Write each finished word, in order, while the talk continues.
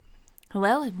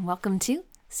Hello and welcome to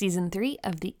Season 3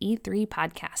 of the E3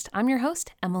 podcast. I'm your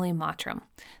host, Emily Mottram.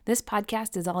 This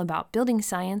podcast is all about building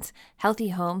science, healthy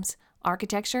homes,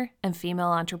 architecture, and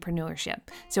female entrepreneurship.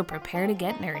 So prepare to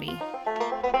get nerdy.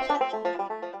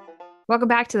 Welcome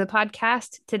back to the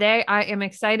podcast. Today, I am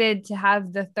excited to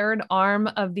have the third arm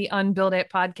of the Unbuild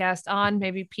It podcast on.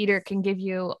 Maybe Peter can give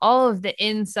you all of the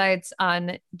insights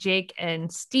on Jake and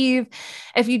Steve.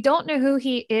 If you don't know who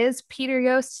he is, Peter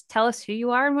Yost, tell us who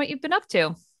you are and what you've been up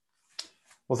to.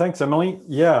 Well, thanks, Emily.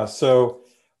 Yeah, so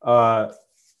I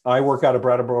work out of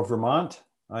Brattleboro, Vermont.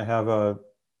 I have a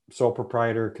sole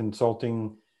proprietor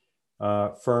consulting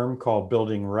firm called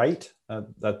Building Right.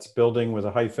 That's building with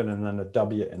a hyphen and then a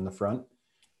W in the front.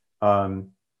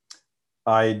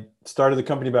 I started the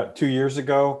company about 2 years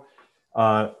ago,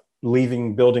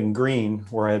 leaving Building Green,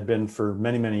 where I had been for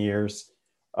many, many years,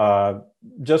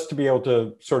 just to be able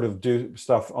to sort of do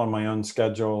stuff on my own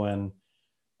schedule and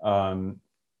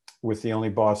with the only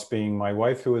boss being my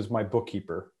wife, who is my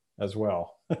bookkeeper as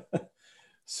well.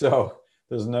 So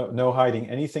there's no hiding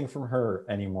anything from her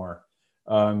anymore.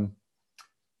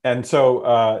 And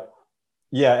so,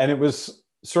 and it was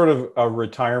sort of a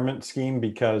retirement scheme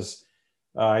because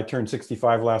I turned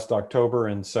 65 last October.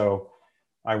 And so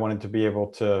I wanted to be able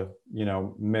to,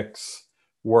 mix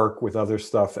work with other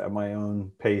stuff at my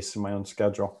own pace and my own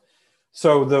schedule.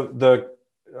 So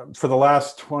for the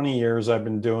last 20 years, I've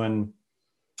been doing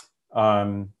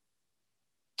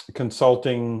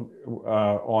consulting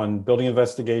on building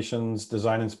investigations,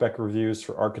 design and spec reviews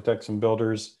for architects and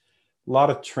builders, a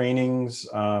lot of trainings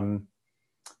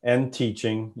and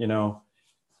teaching.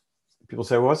 People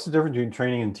say, well, what's the difference between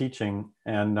training and teaching?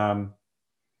 And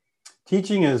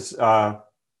teaching is,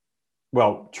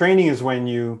 training is when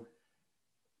you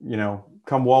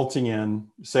come waltzing in,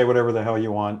 say whatever the hell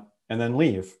you want, and then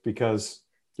leave because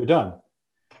you're done.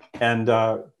 And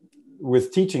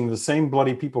with teaching, the same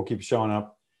bloody people keep showing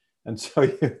up. And so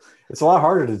it's a lot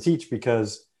harder to teach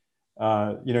because,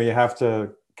 you have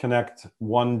to connect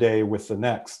one day with the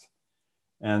next.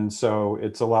 And so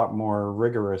it's a lot more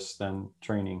rigorous than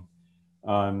training.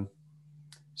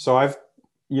 So I've,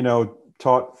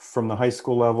 taught from the high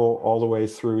school level all the way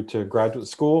through to graduate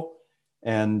school.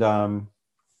 And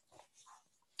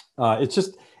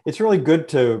it's really good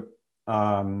to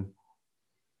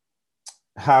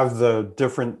have the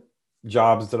different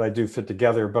jobs that I do fit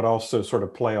together, but also sort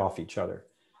of play off each other.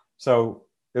 So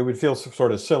it would feel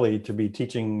sort of silly to be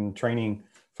teaching and training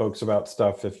folks about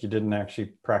stuff if you didn't actually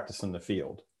practice in the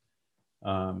field.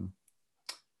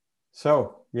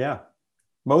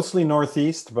 Mostly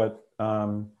Northeast, but,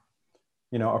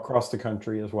 across the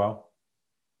country as well.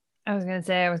 I was going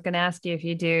to ask you if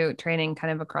you do training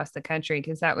kind of across the country,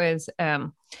 because that was,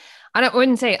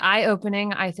 wouldn't say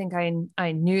eye-opening. I think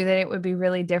I knew that it would be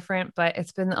really different, but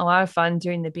it's been a lot of fun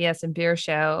doing the BS and Beer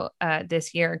show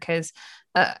this year because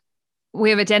we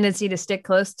have a tendency to stick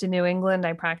close to New England.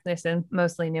 I practice in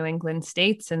mostly New England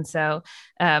states. And so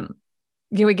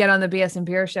we get on the BS and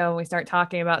Beer show and we start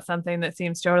talking about something that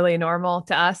seems totally normal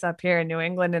to us up here in New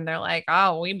England. And they're like,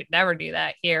 oh, we would never do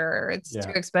that here. Or it's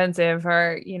too expensive.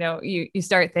 Or, you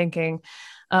start thinking,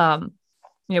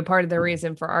 part of the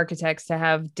reason for architects to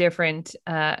have different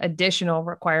additional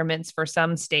requirements for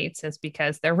some states is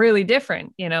because they're really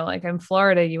different. Like in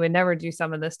Florida, you would never do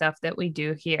some of the stuff that we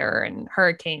do here, and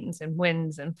hurricanes and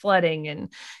winds and flooding,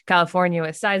 and California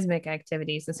with seismic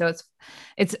activities. And so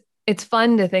it's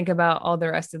fun to think about all the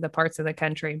rest of the parts of the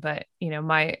country. But,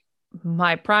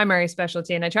 my primary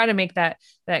specialty, and I try to make that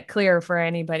clear for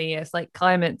anybody, is like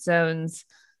climate zones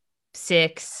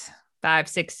 6, 5,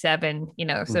 6, 7,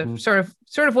 so sort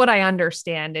of what I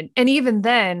understand. And even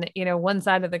then, one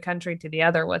side of the country to the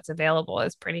other, what's available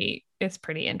is pretty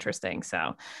interesting.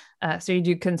 So you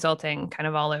do consulting kind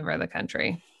of all over the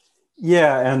country.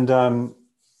 Yeah. And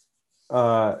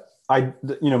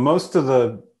most of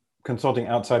the consulting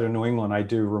outside of New England, I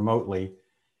do remotely.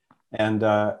 And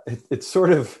it's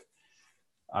sort of,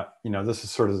 this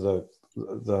is sort of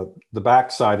the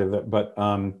backside of it, but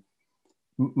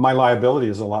my liability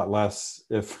is a lot less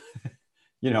if,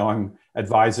 I'm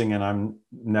advising and I'm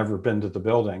never been to the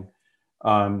building.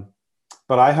 But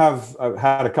I've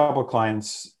had a couple of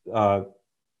clients who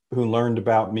learned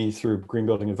about me through Green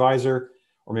Building Advisor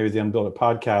or maybe the Unbuild It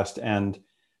podcast. And,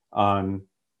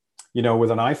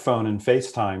 with an iPhone and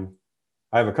FaceTime,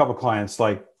 I have a couple of clients,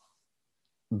 like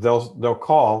they'll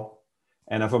call,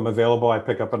 and if I'm available, I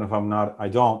pick up, and if I'm not, I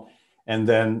don't. And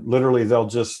then literally they'll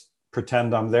just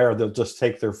pretend I'm there. They'll just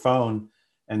take their phone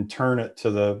and turn it to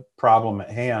the problem at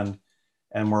hand,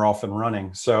 and we're off and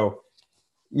running. So,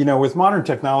 with modern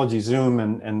technology, Zoom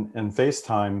and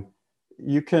FaceTime,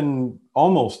 you can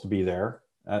almost be there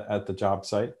at the job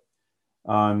site.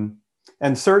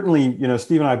 And certainly, you know,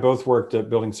 Steve and I both worked at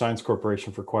Building Science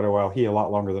Corporation for quite a while. He a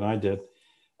lot longer than I did.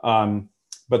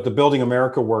 But the Building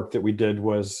America work that we did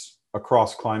was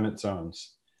across climate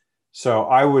zones. So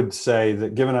I would say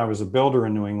that given I was a builder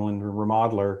in New England, a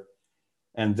remodeler,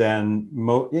 and then,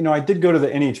 you know, I did go to the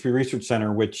NHP Research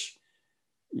Center, which,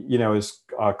 you know, is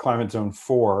climate zone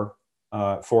 4,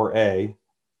 4A,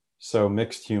 so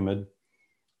mixed humid.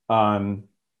 But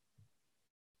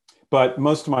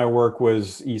most of my work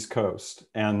was East Coast,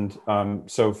 and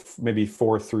so maybe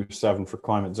 4 through 7 for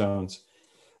climate zones.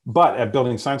 But at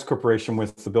Building Science Corporation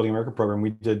with the Building America program,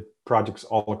 we did projects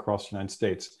all across the United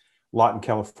States, a lot in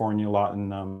California, a lot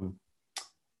in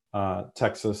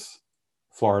Texas,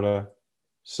 Florida.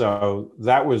 So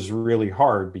that was really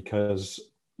hard because,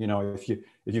 you know, if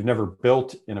you've never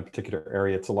built in a particular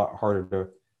area, it's a lot harder to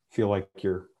feel like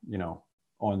you're, you know,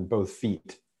 on both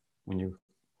feet when you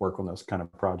work on those kind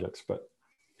of projects. But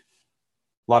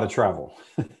a lot of travel.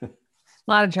 A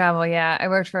lot of travel. Yeah. I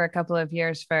worked for a couple of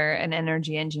years for an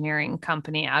energy engineering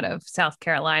company out of South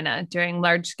Carolina doing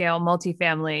large scale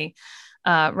multifamily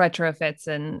retrofits.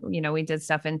 And, you know, we did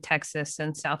stuff in Texas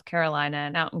and South Carolina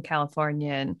and out in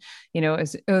California. And, you know,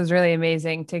 it was really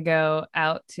amazing to go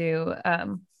out to,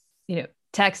 you know,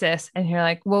 Texas and you're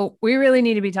like, well, we really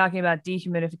need to be talking about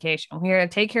dehumidification. We're going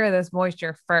to take care of this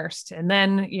moisture first. And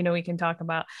then, you know, we can talk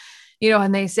about, you know,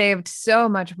 and they saved so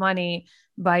much money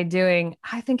by doing,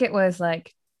 I think it was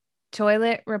like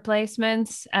toilet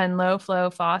replacements and low flow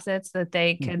faucets that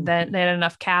they could then, they had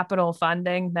enough capital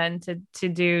funding then to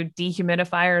do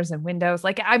dehumidifiers and windows.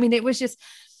 Like, I mean, it was just,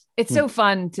 it's so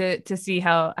fun to see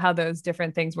how those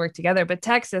different things work together. But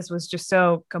Texas was just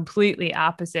so completely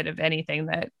opposite of anything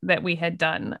that we had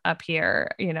done up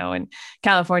here, you know. In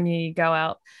California, you go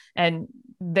out and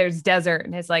there's desert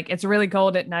and it's like, it's really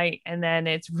cold at night and then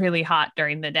it's really hot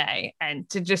during the day. And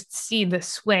to just see the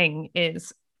swing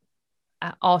is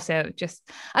also just,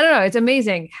 I don't know, it's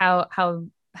amazing how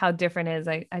different it is.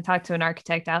 I talked to an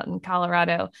architect out in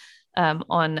Colorado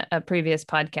on a previous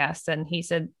podcast, and he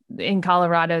said in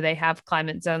Colorado they have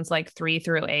climate zones like 3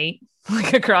 through 8,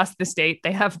 like across the state.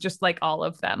 They have just like all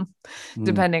of them,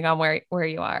 depending on where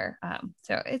you are.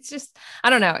 So it's just, I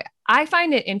don't know. I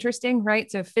find it interesting,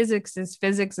 right? So physics is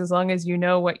physics as long as you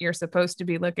know what you're supposed to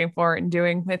be looking for and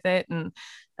doing with it. And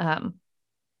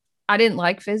I didn't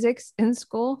like physics in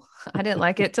school. I didn't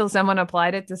like it till someone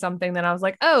applied it to something that I was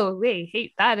like, oh, wait,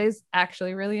 hey, that is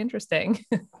actually really interesting.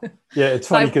 Yeah, it's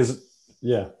funny because,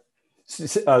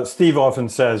 Steve often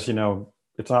says, you know,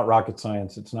 it's not rocket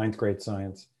science, it's 9th grade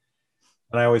science.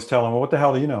 And I always tell him, well, what the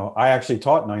hell do you know? I actually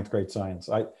taught 9th grade science.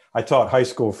 I taught high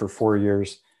school for 4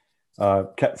 years,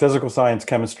 physical science,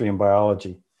 chemistry, and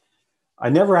biology. I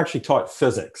never actually taught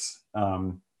physics,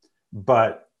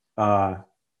 but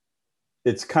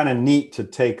it's kind of neat to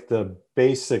take the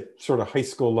basic sort of high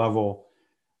school level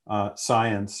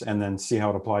science and then see how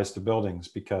it applies to buildings,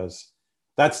 because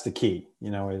that's the key, you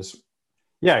know, is,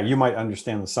 yeah, you might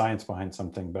understand the science behind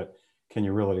something, but can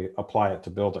you really apply it to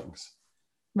buildings?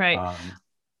 Right.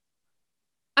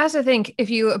 I also think if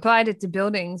you applied it to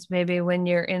buildings, maybe when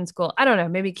you're in school, I don't know,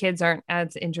 maybe kids aren't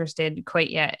as interested quite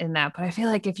yet in that, but I feel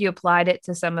like if you applied it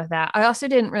to some of that, I also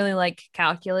didn't really like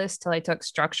calculus till I took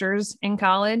structures in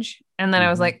college. And then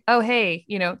I was like, oh, hey,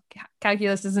 you know,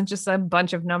 calculus isn't just a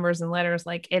bunch of numbers and letters,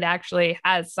 like it actually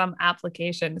has some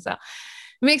application. So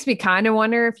it makes me kind of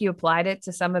wonder if you applied it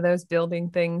to some of those building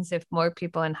things, if more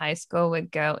people in high school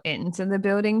would go into the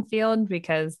building field,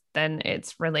 because then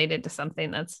it's related to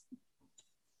something that's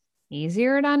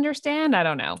easier to understand. I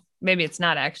don't know. Maybe it's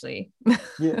not actually.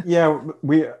 yeah.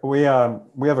 We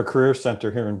have a career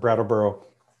center here in Brattleboro,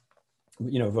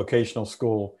 you know, vocational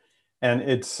school, and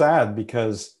it's sad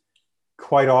because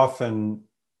quite often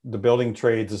the building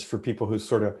trades is for people who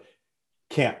sort of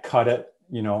can't cut it,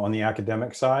 you know, on the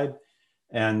academic side.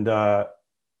 And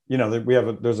you know,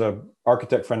 there's a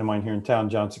architect friend of mine here in town,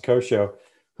 John Sicoscio,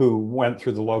 who went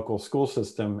through the local school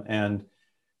system and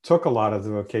took a lot of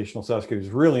the vocational stuff because he was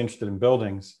really interested in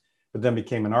buildings, but then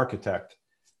became an architect.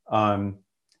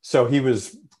 So he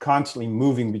was constantly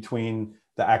moving between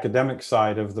the academic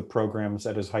side of the programs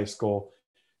at his high school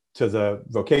to the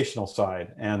vocational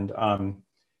side. And,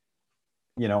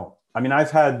 you know, I mean,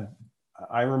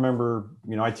 I remember,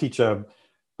 you know, I teach a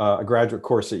graduate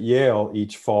course at Yale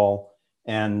each fall,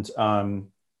 and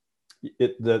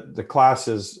the class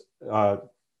is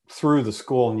through the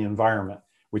school and the environment,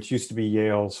 which used to be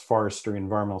Yale's Forestry and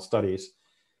Environmental Studies.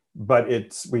 But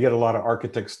we get a lot of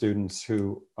architect students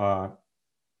who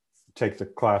take the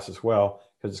class as well,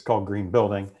 because it's called Green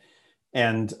Building.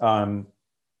 And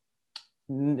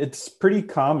it's pretty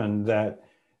common that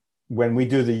when we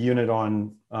do the unit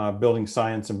on building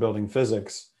science and building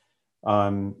physics,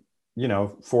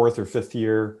 fourth or fifth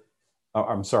year,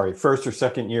 first or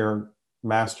second year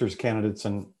master's candidates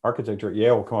in architecture at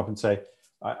Yale will come up and say,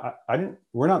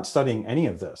 we're not studying any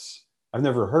of this. I've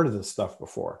never heard of this stuff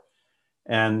before.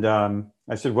 And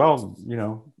I said, well,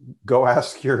 go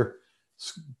ask your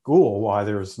school why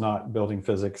there's not building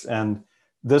physics. And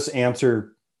this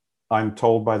answer, I'm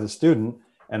told by the student,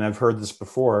 and I've heard this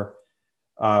before,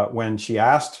 when she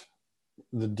asked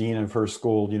the dean of her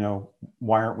school,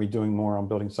 why aren't we doing more on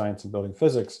building science and building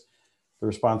physics? The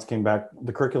response came back,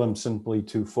 the curriculum's simply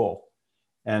too full.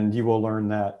 And you will learn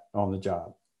that on the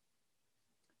job,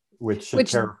 which should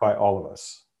terrify all of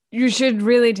us. You should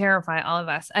really terrify all of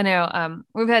us. I know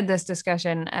we've had this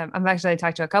discussion. I've actually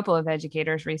talked to a couple of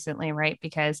educators recently, right?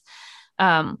 Because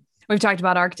we've talked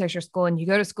about architecture school, and you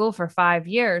go to school for 5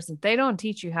 years and they don't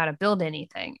teach you how to build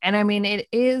anything. And I mean, it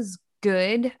is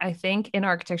good, I think, in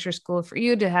architecture school for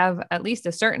you to have at least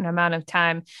a certain amount of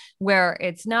time where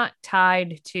it's not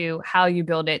tied to how you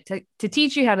build it, to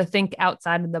teach you how to think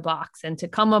outside of the box and to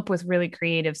come up with really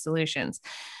creative solutions.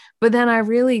 But then I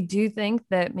really do think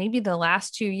that maybe the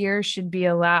last 2 years should be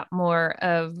a lot more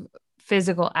of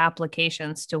physical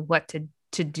applications to what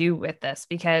to do with this,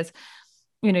 because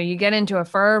you get into a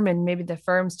firm and maybe the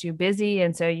firm's too busy.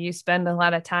 And so you spend a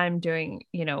lot of time doing,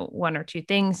 one or two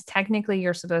things. Technically,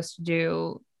 you're supposed to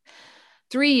do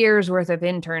 3 years worth of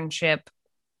internship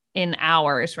in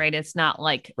hours, right? It's not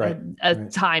like a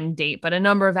time date, but a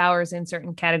number of hours in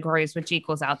certain categories, which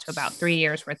equals out to about 3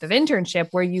 years worth of internship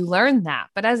where you learn that.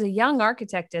 But as a young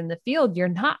architect in the field, you're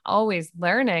not always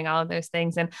learning all of those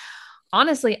things. And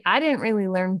honestly, I didn't really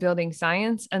learn building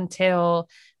science until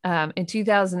in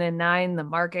 2009. The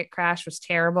market crash was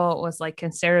terrible. It was like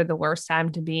considered the worst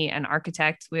time to be an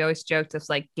architect. We always joked it's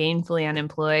like gainfully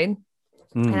unemployed.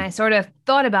 And I sort of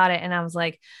thought about it and I was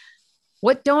like,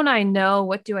 what don't I know?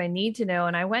 What do I need to know?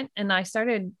 And I went and I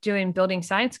started doing building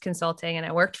science consulting, and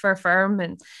I worked for a firm,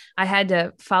 and I had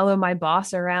to follow my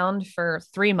boss around for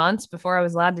 3 months before I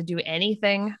was allowed to do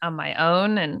anything on my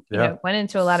own. And, went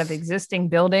into a lot of existing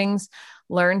buildings,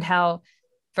 learned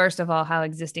first of all, how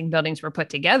existing buildings were put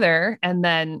together. And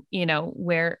then,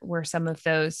 where some of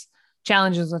those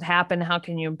challenges would happen, how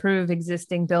can you improve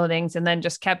existing buildings, and then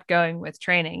just kept going with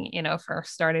training.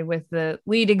 First started with the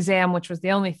LEED exam, which was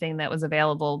the only thing that was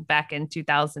available back in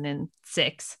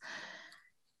 2006,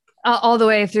 all the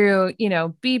way through,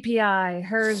 BPI,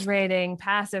 HERS rating,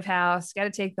 passive house, got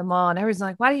to take them all. And everyone's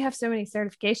like, why do you have so many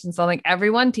certifications? So I'm like,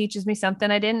 everyone teaches me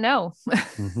something I didn't know.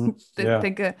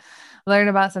 Learn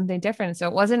about something different. So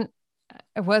it wasn't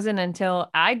until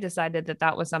I decided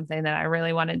that was something that I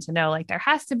really wanted to know. Like, there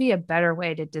has to be a better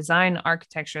way to design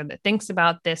architecture that thinks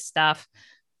about this stuff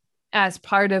as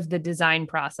part of the design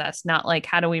process, not like,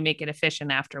 how do we make it efficient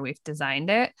after we've designed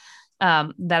it?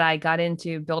 That I got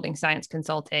into building science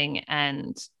consulting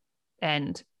and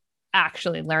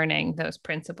actually learning those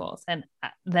principles. And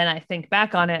then I think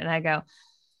back on it and I go,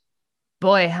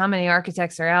 boy, how many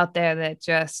architects are out there that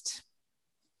just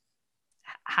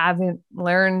haven't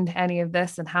learned any of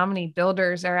this, and how many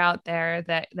builders are out there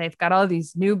that they've got all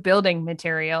these new building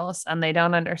materials and they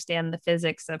don't understand the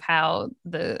physics of how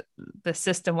the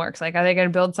system works. Like, are they going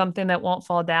to build something that won't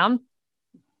fall down?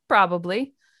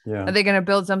 Probably. Yeah. Are they going to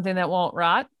build something that won't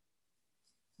rot?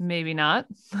 Maybe not.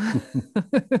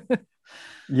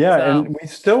 Yeah. So. And we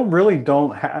still really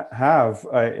don't have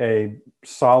a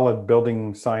solid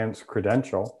building science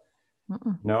credential.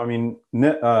 No, I mean,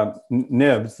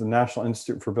 NIBS, the National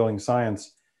Institute for Building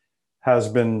Science, has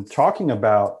been talking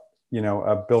about,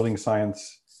 a building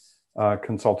science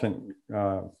consultant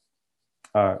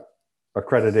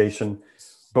accreditation,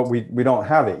 but we don't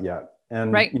have it yet.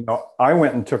 And, I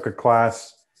went and took a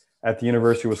class at the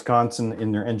University of Wisconsin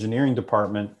in their engineering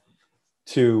department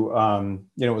to,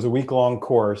 it was a week-long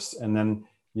course, and then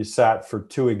you sat for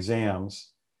 2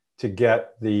 exams to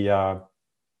get the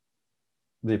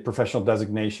professional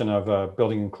designation of a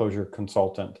building enclosure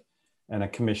consultant and a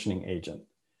commissioning agent.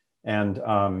 And,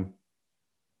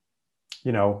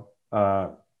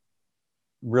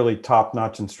 really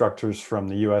top-notch instructors from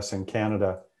the US and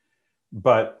Canada.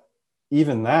 But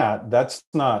even that's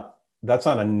not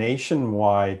a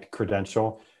nationwide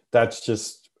credential. That's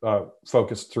just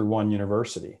focused through one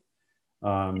university.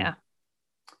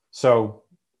 So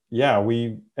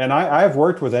I have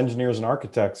worked with engineers and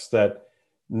architects that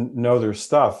know their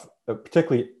stuff,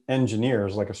 particularly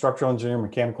engineers, like a structural engineer,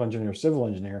 mechanical engineer, civil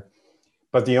engineer.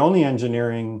 But the only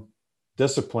engineering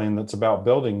discipline that's about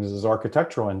buildings is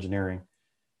architectural engineering.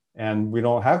 And we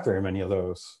don't have very many of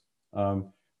those.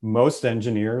 Most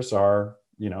engineers are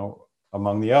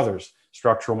among the others,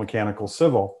 structural, mechanical,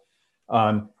 civil.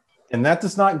 And that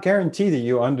does not guarantee that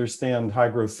you understand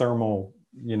hygrothermal,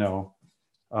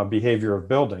 behavior of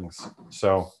buildings.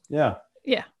 So, yeah.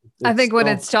 Yeah. I think what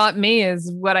it's taught me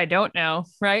is what I don't know,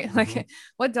 right? Mm-hmm. Like,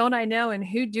 what don't I know and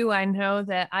who do I know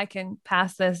that I can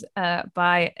pass this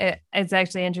by? It's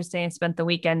actually interesting. I spent the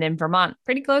weekend in Vermont,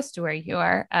 pretty close to where you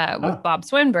are, with Bob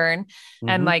Swinburne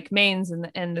and Mike Maines,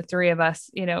 and the three of us,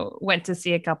 went to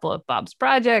see a couple of Bob's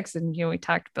projects, and, we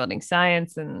talked building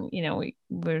science, and, we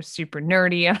were super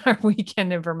nerdy on our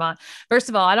weekend in Vermont. First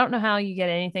of all, I don't know how you get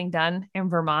anything done in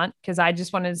Vermont, because I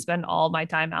just wanted to spend all my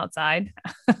time outside.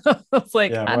 It's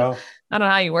like, I don't know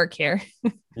how you work here.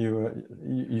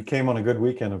 You came on a good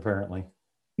weekend, apparently.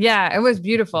 Yeah, it was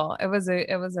beautiful. It was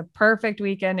a perfect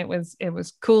weekend. It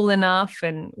was cool enough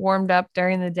and warmed up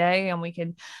during the day, and we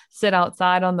could sit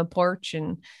outside on the porch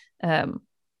and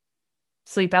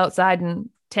sleep outside in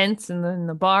tents and in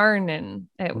the barn. And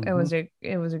it was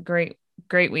a great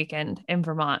weekend in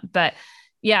Vermont. But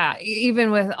yeah,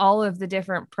 even with all of the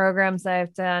different programs that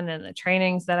I've done and the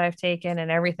trainings that I've taken and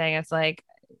everything, it's like,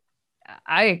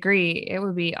 I agree. It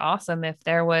would be awesome if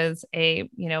there was a,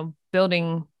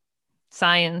 building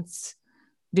science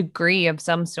degree of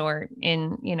some sort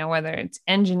in, whether it's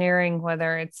engineering,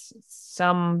 whether it's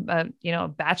some,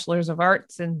 bachelor's of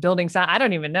arts in building science. I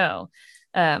don't even know.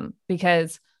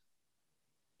 Because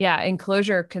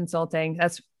enclosure consulting,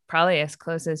 that's probably as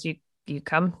close as you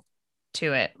come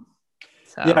to it.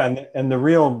 So. Yeah. And the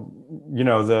real,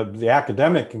 the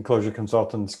academic enclosure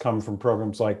consultants come from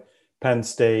programs like Penn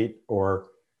State or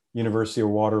University of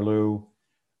Waterloo.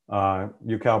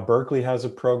 UCal Berkeley has a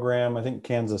program. I think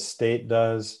Kansas State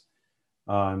does.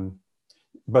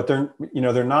 But they're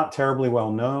not terribly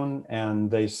well known,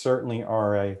 and they certainly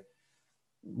are a,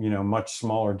 much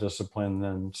smaller discipline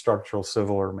than structural,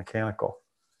 civil, or mechanical.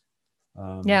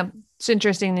 Yeah, it's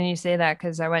interesting that you say that,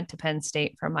 because I went to Penn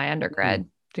State for my undergrad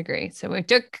degree. So we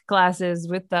took classes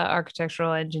with the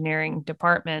architectural engineering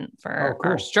department for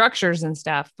our structures and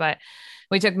stuff, but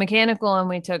we took mechanical and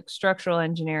we took structural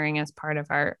engineering as part of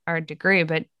our degree.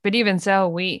 But even so,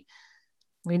 we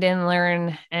didn't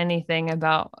learn anything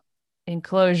about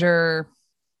enclosure.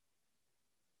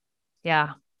 Yeah.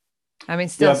 I mean,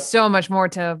 still so much more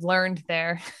to have learned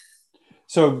there.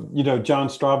 So, John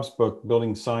Straub's book,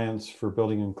 Building Science for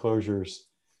Building Enclosures,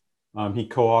 he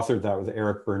co-authored that with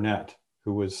Eric Burnett,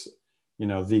 who was,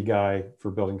 the guy for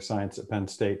building science at Penn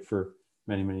State for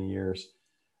many, many years.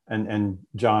 And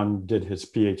John did his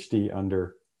PhD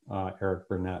under Eric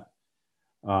Burnett.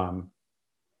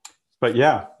 But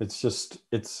yeah,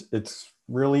 it's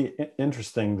really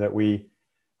interesting that we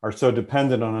are so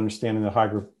dependent on understanding the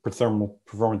hygrothermal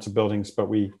performance of buildings, but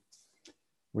we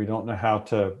don't know how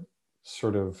to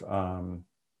sort of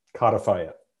codify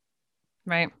it.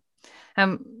 Right.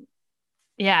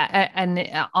 Yeah,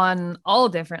 and on all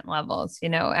different levels,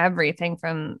 everything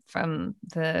from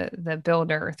the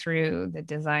builder through the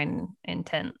design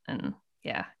intent. And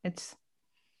yeah, it's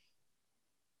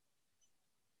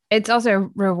also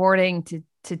rewarding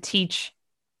to teach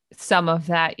some of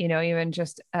that, even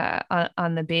just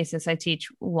on the basis. I teach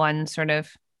one sort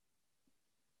of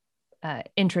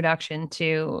introduction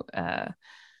to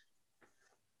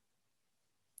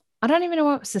I don't even know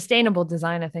what sustainable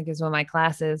design, I think, is one of my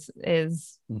classes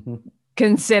is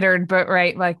considered, but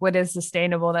right. Like, what is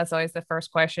sustainable? That's always the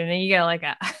first question. And you get like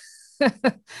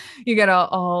you get a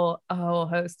whole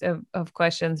host of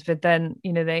questions, but then,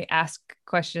 they ask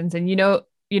questions and, you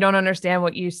don't understand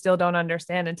what you still don't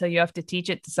understand until you have to teach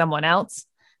it to someone else.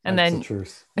 And That's then the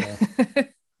truth. Yeah.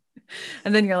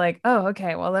 And then you're like, oh,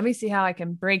 okay, well, let me see how I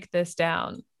can break this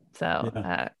down.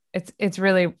 So, it's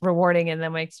really rewarding, and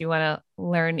then makes you want to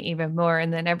learn even more.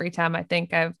 And then every time I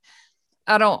think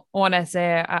I don't want to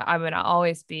say I'm going to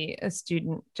always be a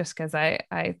student just because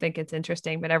I think it's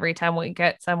interesting, but every time we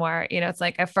get somewhere, it's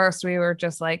like at first we were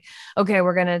just like, okay,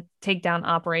 we're going to take down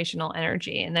operational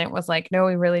energy. And then it was like, no,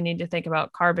 we really need to think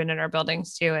about carbon in our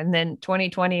buildings too. And then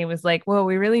 2020 was like, well,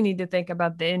 we really need to think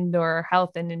about the indoor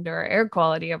health and indoor air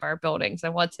quality of our buildings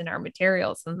and what's in our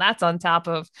materials. And that's on top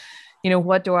of,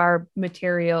 what do our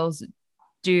materials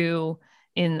do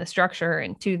in the structure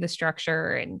and to the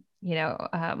structure. And,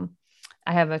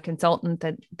 I have a consultant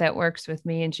that works with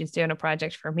me, and she's doing a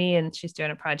project for me, and she's doing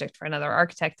a project for another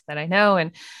architect that I know.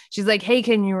 And she's like, hey,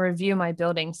 can you review my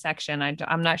building section?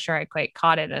 I'm not sure I quite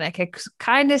caught it. And I could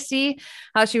kind of see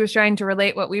how she was trying to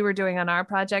relate what we were doing on our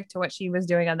project to what she was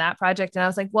doing on that project. And I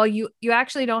was like, well, you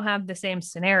actually don't have the same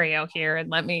scenario here.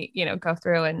 And let me, go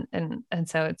through. And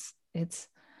so it's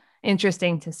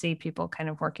interesting to see people kind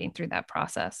of working through that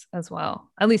process as well.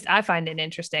 At least I find it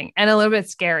interesting and a little bit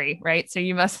scary, right? So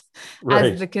you must, as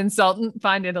Right. the consultant,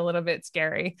 find it a little bit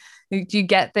scary. Do you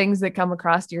get things that come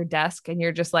across your desk and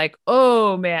you're just like,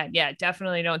 oh man, yeah,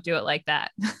 definitely don't do it like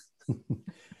that?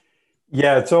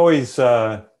 Yeah, it's always,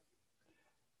 when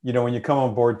you come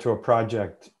on board to a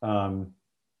project,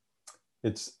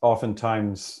 it's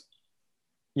oftentimes,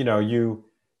 you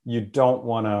don't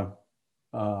want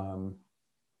to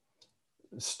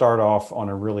start off on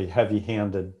a really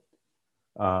heavy-handed,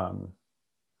 um,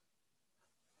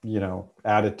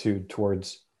 attitude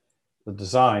towards the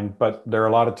design. But there are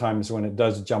a lot of times when it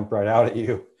does jump right out at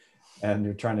you, and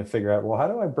you're trying to figure out, well, how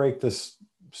do I break this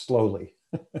slowly?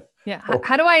 Yeah. Oh,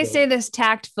 How do I so, say this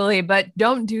tactfully, but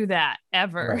don't do that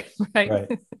ever? right,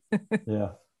 Right. right, yeah,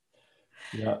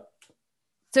 yeah.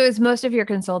 So is most of your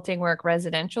consulting work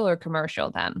residential or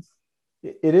commercial then?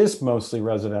 It is mostly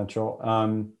residential.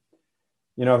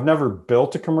 I've never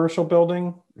built a commercial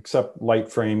building except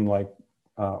light frame, like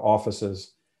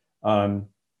offices. Um,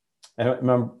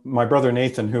 and my brother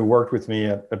Nathan, who worked with me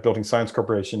at Building Science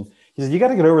Corporation, he said, you got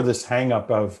to get over this hang up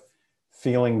of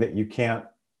feeling that you can't,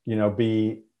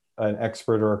 be an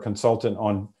expert or a consultant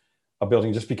on a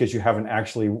building just because you haven't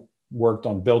actually worked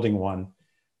on building one.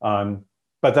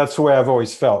 But that's the way I've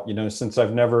always felt, since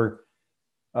I've never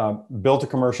built a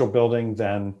commercial building,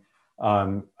 then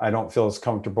I don't feel as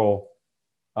comfortable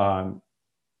um,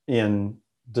 in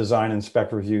design and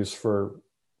spec reviews for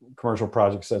commercial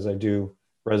projects as I do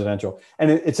residential. And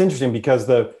it's interesting because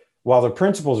while the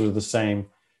principles are the same,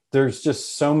 there's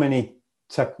just so many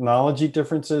technology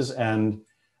differences and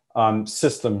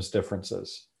systems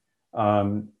differences.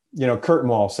 Curtain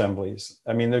wall assemblies.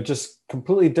 I mean, they're just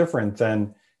completely different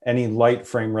than any light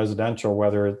frame residential,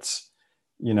 whether it's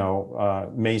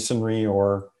masonry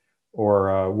or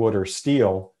wood or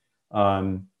steel.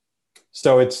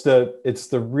 So it's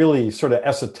the really sort of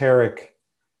esoteric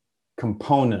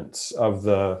components of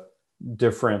the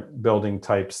different building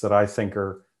types that I think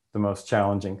are the most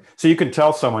challenging. So you could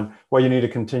tell someone, well, you need a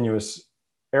continuous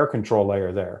air control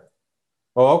layer there.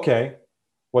 Oh, okay.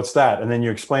 What's that? And then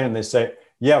you explain it and they say,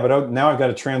 yeah, but now I've got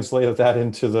to translate that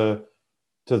into the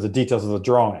details of the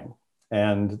drawing.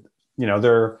 And,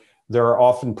 there are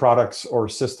often products or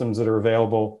systems that are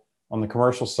available on the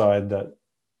commercial side that,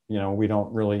 we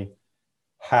don't really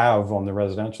have on the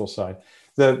residential side.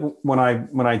 That when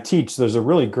I teach, there's a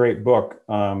really great book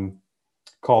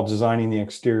called Designing the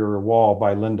Exterior Wall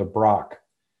by Linda Brock.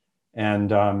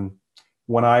 And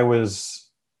when I was,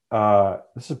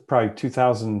 this is probably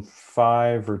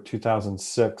 2005 or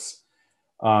 2006,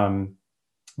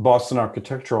 Boston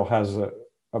Architectural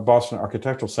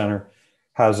Center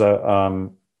has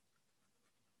an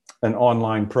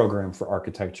online program for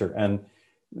architecture, and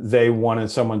they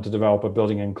wanted someone to develop a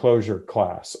building enclosure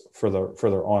class for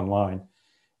their online.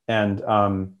 And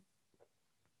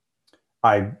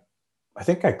I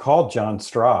think I called John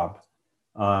Straub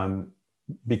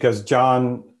because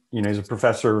John, he's a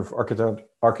professor of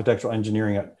architectural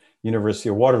engineering at University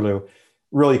of Waterloo,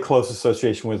 really close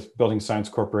association with Building Science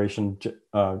Corporation, Joe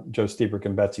Stiebrick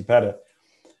and Betsy Pettit.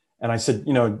 And I said,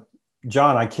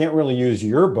 John, I can't really use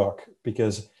your book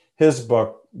because his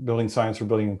book, Building Science for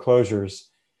Building Enclosures,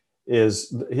 I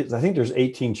think there's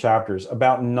 18 chapters.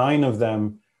 About 9 of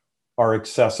them are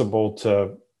accessible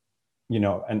to,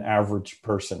 an average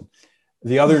person.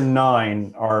 The other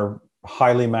 9 are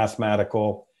highly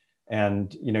mathematical,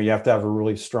 and, you have to have a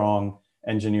really strong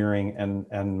engineering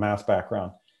and math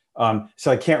background.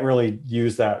 So I can't really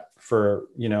use that for,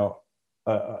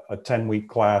 a 10-week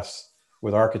class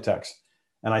with architects.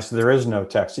 And I said, there is no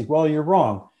text. He said, well, you're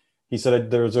wrong. He said,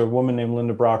 there's a woman named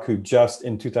Linda Brock who just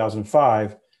in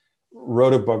 2005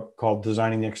 wrote a book called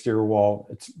Designing the Exterior Wall.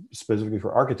 It's specifically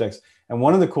for architects. And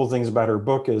one of the cool things about her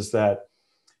book is that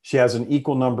she has an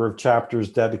equal number of chapters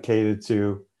dedicated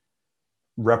to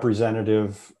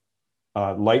representative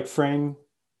light frame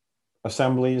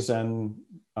assemblies and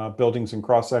buildings and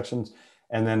cross sections,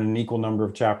 and then an equal number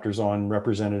of chapters on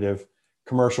representative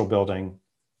commercial building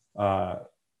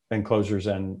enclosures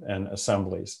and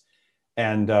assemblies.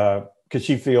 And because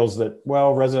she feels that,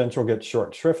 well, residential gets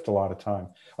short shrift a lot of time.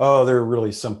 Oh, they're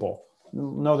really simple.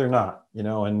 No, they're not,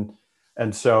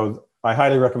 and so I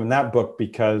highly recommend that book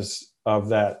because of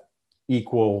that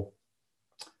equal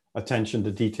attention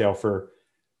to detail for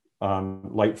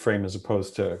light frame as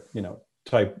opposed to,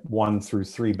 type 1 through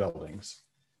 3 buildings.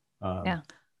 Yeah.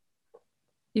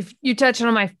 You touched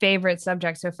on my favorite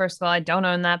subject. So first of all, I don't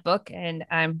own that book, and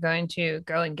I'm going to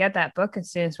go and get that book as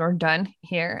soon as we're done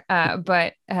here.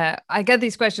 But I get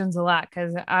these questions a lot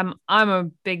because I'm a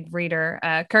big reader.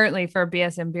 Currently for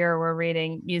BSM Beer, we're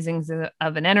reading Musings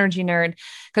of an Energy Nerd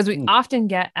because we often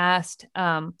get asked,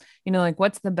 like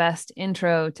what's the best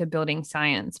intro to building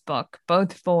science book,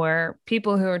 both for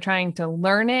people who are trying to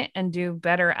learn it and do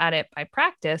better at it by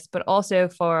practice, but also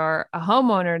for a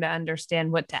homeowner to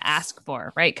understand what to ask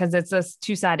for, right? Because it's this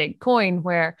two-sided coin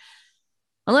where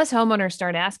unless homeowners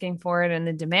start asking for it and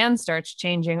the demand starts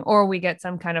changing, or we get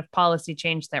some kind of policy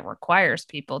change that requires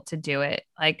people to do it,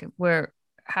 like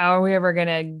how are we ever going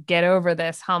to get over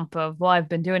this hump of, well, I've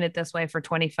been doing it this way for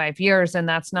 25 years and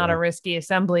that's not a risky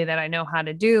assembly that I know how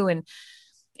to do. And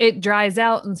it dries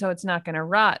out. And so it's not going to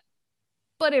rot,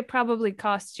 but it probably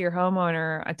costs your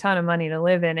homeowner a ton of money to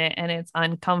live in it. And it's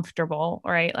uncomfortable,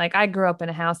 right? Like I grew up in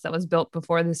a house that was built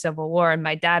before the Civil War. And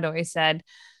my dad always said,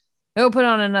 go put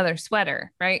on another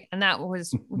sweater, right? And that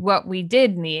was what we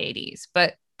did in the 80s.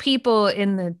 But people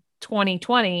in the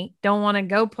 2020 don't want to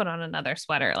go put on another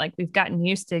sweater. Like we've gotten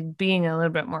used to being a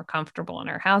little bit more comfortable in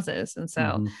our houses. And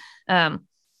so,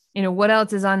 what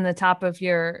else is on the top of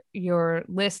your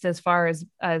list as far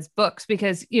as books?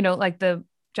 Because, like the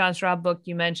John Straub book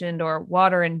you mentioned, or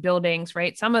Water and Buildings,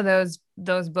 right? Some of those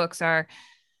books are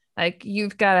like,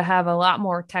 you've got to have a lot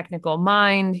more technical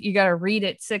mind. You got to read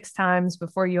it 6 times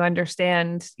before you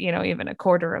understand, even a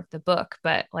quarter of the book.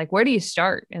 But like, where do you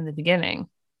start in the beginning?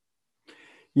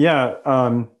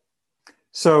 Yeah.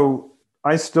 So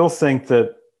I still think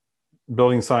that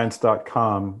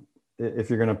buildingscience.com, if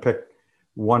you're going to pick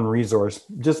one resource,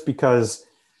 just because,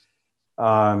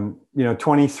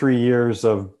 23 years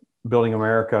of Building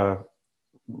America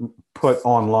put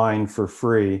online for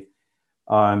free,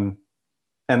 and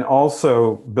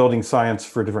also Building Science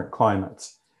for different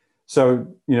climates. So,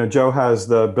 Joe has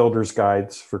the builder's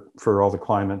guides for all the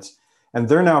climates, and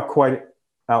they're now quite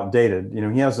outdated.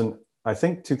 He hasn't, I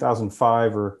think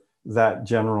 2005 or that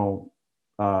general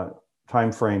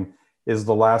time frame is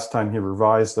the last time he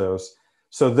revised those.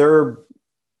 So there's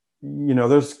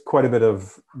quite a bit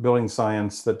of building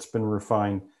science that's been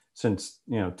refined since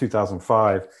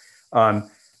 2005.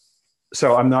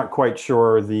 So I'm not quite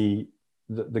sure the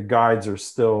guides are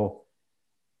still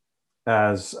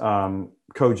as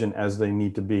cogent as they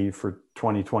need to be for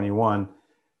 2021.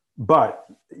 But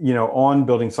on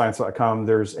buildingscience.com,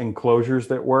 there's enclosures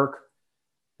that work,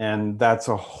 and that's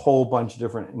a whole bunch of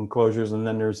different enclosures. And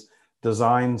then there's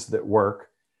designs that work,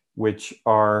 which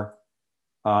are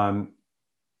much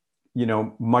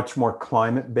more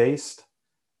climate based.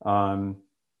 And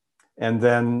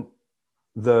then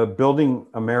the Building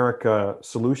America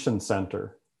Solution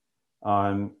Center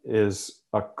is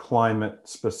a climate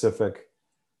specific.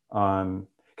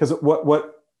 Because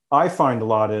what I find a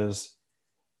lot is,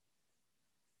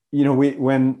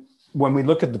 when we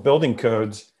look at the building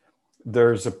codes,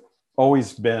 there's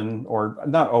always been, or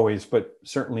not always, but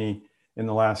certainly in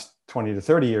the last 20 to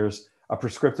 30 years, a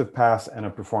prescriptive path and a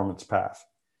performance path.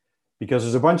 Because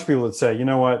there's a bunch of people that say, you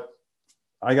know what,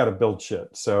 I got to build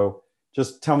shit. So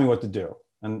just tell me what to do.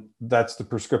 And that's the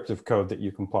prescriptive code that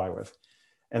you comply with.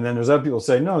 And then there's other people who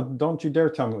say, no, don't you dare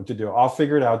tell me what to do. I'll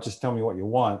figure it out. Just tell me what you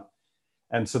want.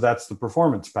 And so that's the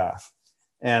performance path.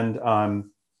 And, at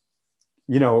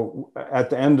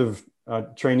the end of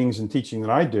trainings and teaching that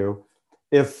I do,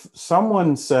 if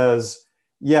someone says,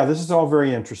 yeah, this is all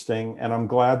very interesting, and I'm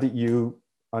glad that you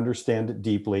understand it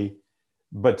deeply,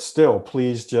 but still,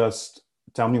 please just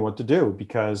tell me what to do,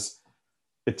 because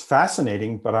it's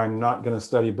fascinating, but I'm not going to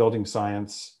study building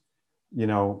science. I'm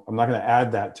not going to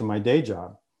add that to my day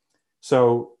job.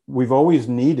 So we've always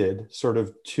needed sort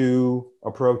of two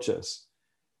approaches,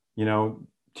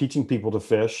 teaching people to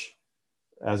fish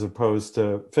as opposed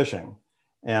to fishing.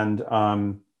 And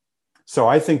so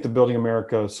I think the Building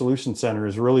America Solution Center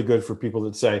is really good for people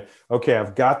that say, okay,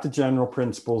 I've got the general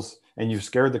principles and you've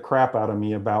scared the crap out of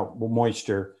me about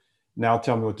moisture. Now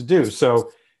tell me what to do.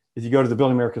 So if you go to the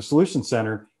Building America Solution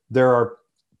Center, there are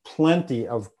plenty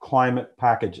of climate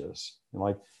packages.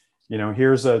 Like,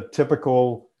 here's a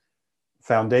typical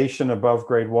foundation, above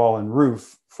grade wall, and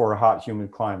roof for a hot,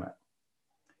 humid climate.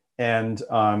 And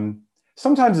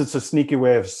sometimes it's a sneaky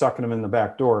way of sucking them in the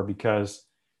back door, because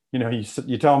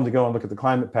you tell them to go and look at the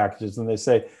climate packages, and they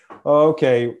say, oh,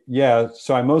 okay, yeah,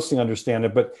 so I mostly understand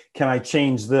it, but can I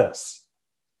change this?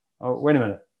 Oh, wait a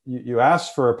minute. You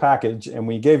asked for a package and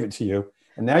we gave it to you,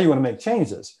 and now you want to make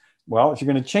changes. Well, if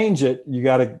you're going to change it, you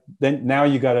got to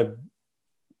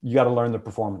learn the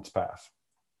performance path.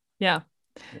 Yeah.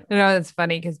 It's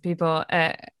funny because people,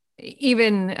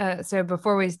 even so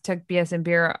before we took BS and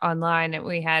Beer online,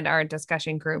 we had our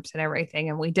discussion groups and everything.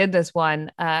 And we did this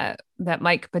one that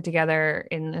Mike put together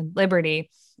in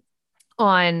Liberty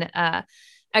on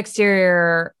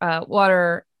exterior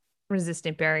water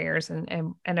resistant barriers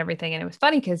and everything. And it was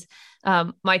funny because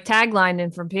my tagline,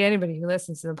 and from anybody who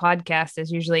listens to the podcast,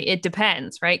 is usually it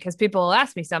depends, right? Because people will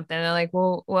ask me something and they're like,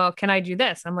 well, can I do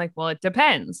this? I'm like, well, it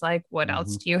depends. Like, what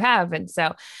else do you have? And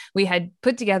so we had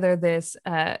put together this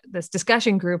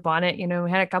discussion group on it. We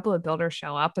had a couple of builders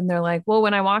show up and they're like, well,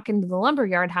 when I walk into the lumber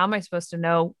yard, how am I supposed to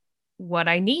know what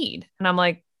I need? And I'm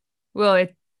like, well,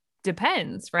 it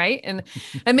depends, right? And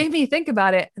it made me think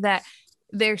about it, that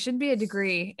there should be a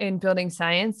degree in building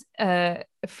science,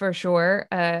 for sure,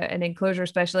 an enclosure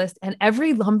specialist, and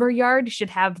every lumber yard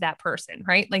should have that person,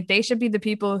 right? Like they should be the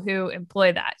people who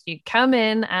employ that. You come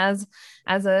in as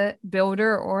a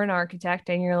builder or an architect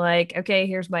and you're like, okay,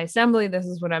 here's my assembly. This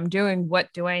is what I'm doing.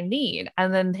 What do I need?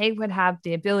 And then they would have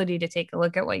the ability to take a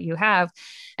look at what you have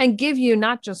and give you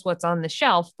not just what's on the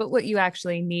shelf, but what you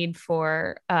actually need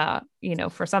for,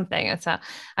 for something. It's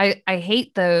I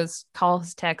hate those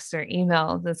calls, texts, or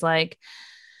emails. It's like,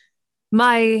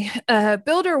 my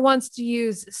builder wants to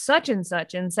use such and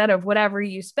such instead of whatever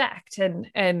you spec'd.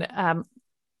 And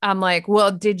I'm like,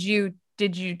 well, did you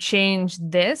change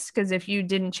this? Because if you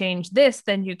didn't change this,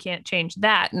 then you can't change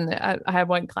that. And I had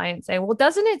one client say, well,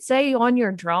 doesn't it say on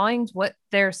your drawings what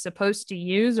they're supposed to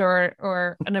use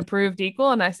or an approved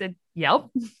equal? And I said, yep.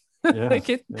 Yeah, like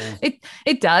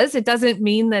it does. It doesn't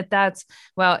mean that that's,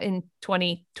 well, in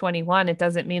 2021, it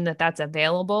doesn't mean that that's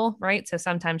available, right? So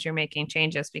sometimes you're making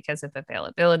changes because of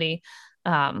availability.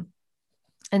 And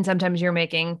sometimes you're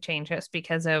making changes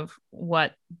because of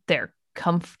what they're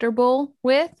comfortable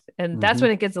with. And that's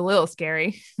when it gets a little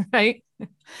scary, right?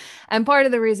 And part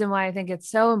of the reason why I think it's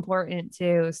so important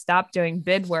to stop doing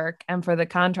bid work and for the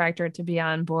contractor to be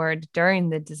on board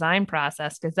during the design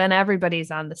process, because then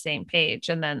everybody's on the same page.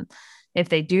 And then if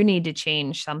they do need to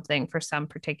change something for some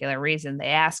particular reason, they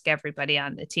ask everybody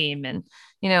on the team. And,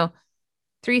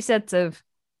 3 sets of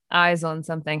eyes on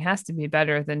something has to be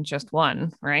better than just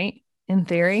one, right? In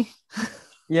theory.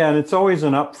 Yeah, and it's always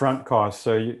an upfront cost.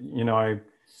 So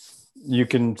you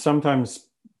can sometimes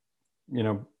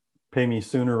pay me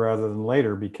sooner rather than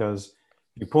later, because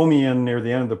if you pull me in near the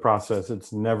end of the process,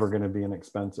 it's never going to be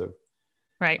inexpensive.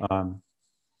 Right.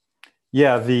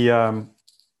 Yeah,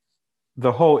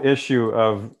 the whole issue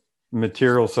of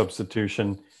material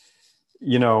substitution,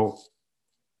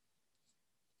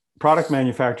 product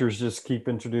manufacturers just keep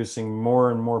introducing more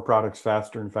and more products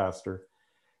faster and faster.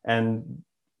 And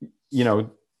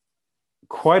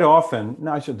quite often,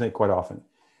 no, I shouldn't say quite often,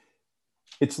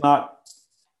 it's not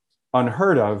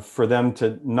unheard of for them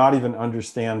to not even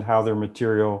understand how their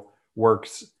material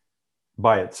works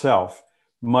by itself,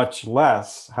 much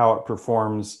less how it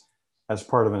performs as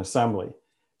part of an assembly.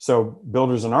 So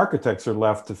builders and architects are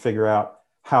left to figure out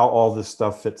how all this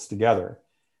stuff fits together.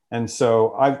 And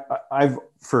so I've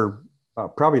for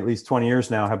probably at least 20 years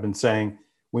now have been saying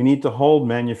we need to hold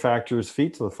manufacturers'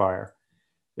 feet to the fire.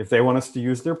 If they want us to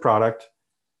use their product,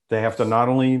 they have to not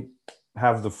only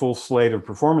have the full slate of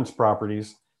performance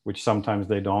properties, which sometimes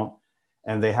they don't,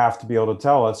 and they have to be able to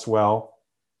tell us, well,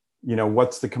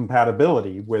 what's the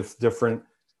compatibility with different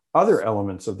other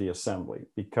elements of the assembly,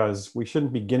 because we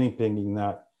shouldn't be guinea pigging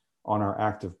that on our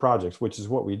active projects, which is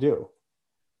what we do.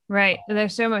 Right.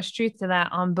 There's so much truth to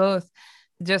that on both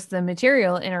just the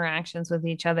material interactions with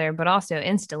each other, but also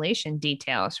installation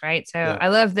details, right? So yeah. I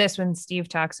love this when Steve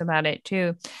talks about it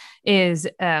too, is,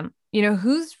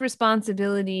 whose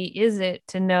responsibility is it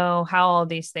to know how all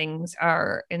these things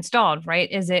are installed, right?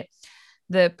 Is it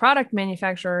the product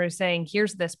manufacturer is saying,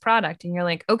 here's this product, and you're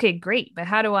like, okay, great, but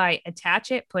how do I attach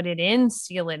it, put it in,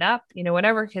 seal it up,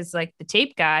 whatever? Because like the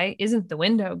tape guy isn't the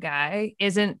window guy,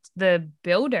 isn't the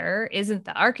builder, isn't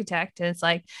the architect. And it's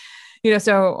like,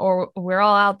 or we're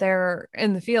all out there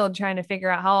in the field trying to figure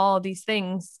out how all these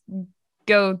things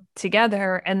go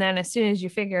together. And then as soon as you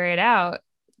figure it out,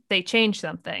 they change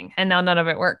something and now none of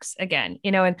it works again,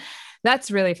 and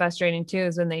that's really frustrating too,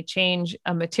 is when they change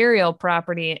a material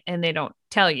property and they don't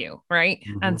tell you, right?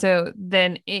 Mm-hmm. And so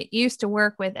then it used to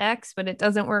work with X, but it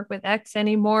doesn't work with X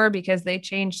anymore because they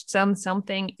changed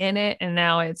something in it. And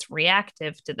now it's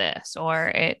reactive to this, or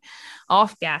it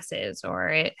off gases, or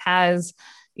it has,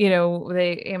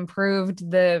 they improved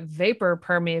the vapor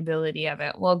permeability of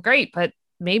it. Well, great, but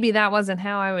maybe that wasn't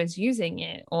how I was using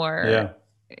it. Or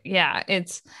yeah,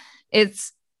 it's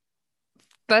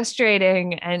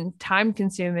frustrating and time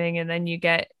consuming. And then you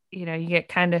get you get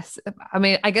kind of, I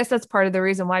mean, I guess that's part of the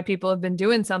reason why people have been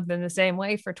doing something the same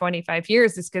way for 25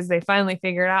 years is because they finally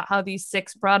figured out how these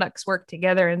 6 products work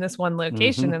together in this one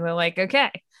location. Mm-hmm. And they're like,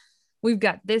 okay, we've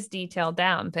got this detail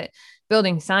down. But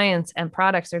building science and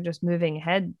products are just moving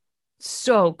ahead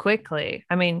so quickly.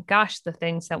 I mean, gosh, the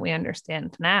things that we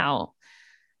understand now,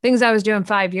 things I was doing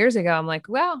 5 years ago, I'm like,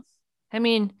 well, I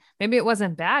mean, maybe it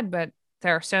wasn't bad, but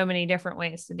there are so many different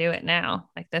ways to do it now.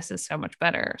 Like this is so much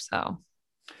better. So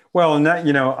Well, and that,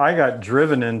 I got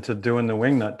driven into doing the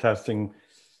wing nut testing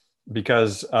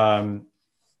because,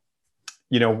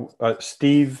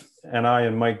 Steve and I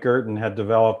and Mike Gurton had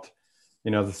developed,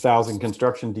 the 1,000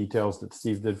 construction details that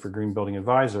Steve did for Green Building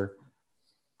Advisor.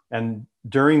 And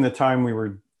during the time we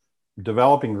were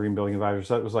developing Green Building Advisors,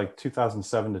 that was like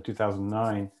 2007 to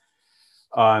 2009.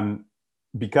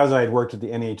 Because I had worked at the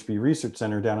NEHB Research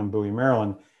Center down in Bowie,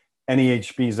 Maryland,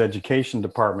 NEHB's education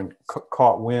department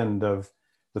caught wind of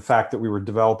the fact that we were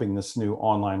developing this new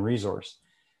online resource.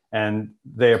 And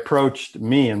they approached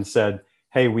me and said,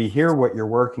 hey, we hear what you're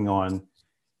working on.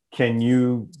 Can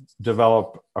you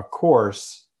develop a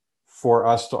course for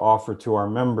us to offer to our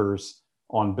members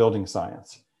on building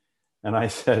science? And I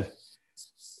said,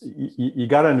 you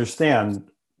got to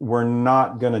understand, we're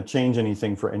not going to change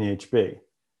anything for NEHB.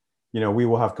 We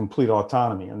will have complete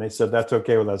autonomy. And they said, that's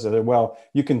okay with us. I said, well,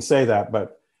 you can say that,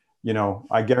 but,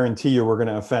 I guarantee you we're going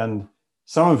to offend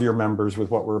some of your members with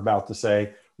what we're about to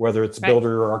say, whether it's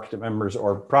builder or architect members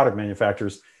or product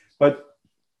manufacturers. But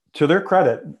to their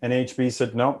credit, NHB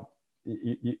said, no,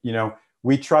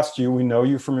 we trust you. We know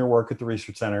you from your work at the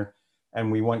Research Center,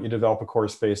 and we want you to develop a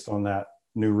course based on that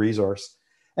new resource.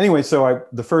 Anyway, so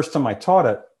the first time I taught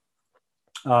it,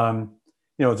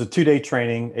 it's a 2-day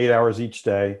training, 8 hours each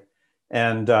day.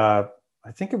 And I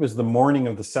think it was the morning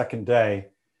of the second day,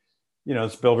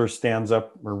 this builder stands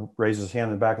up or raises his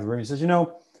hand in the back of the room. He says,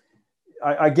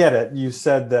 I get it. You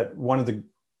said that one of the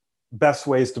best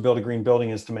ways to build a green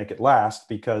building is to make it last,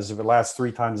 because if it lasts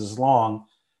 3 times as long,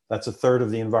 that's a third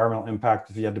of the environmental impact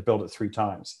if you had to build it 3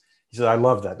 times. He said, I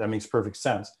love that. That makes perfect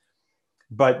sense.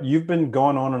 But you've been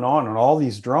going on, and all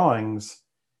these drawings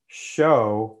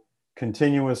show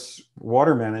continuous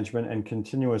water management and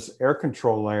continuous air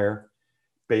control layer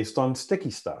based on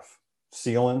sticky stuff,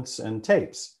 sealants and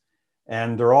tapes.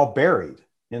 And they're all buried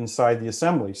inside the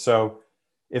assembly. So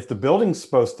if the building's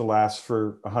supposed to last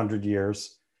for 100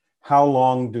 years, how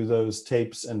long do those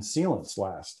tapes and sealants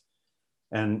last?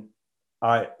 And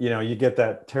you get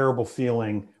that terrible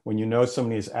feeling when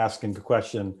somebody is asking a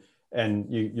question and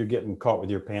you're getting caught with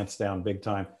your pants down big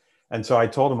time. And so I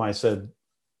told him, I said,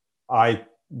 I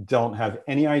don't have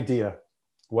any idea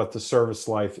what the service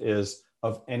life is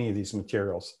of any of these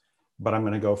materials, but I'm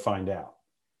going to go find out.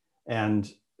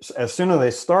 And as soon as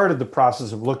they started the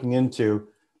process of looking into,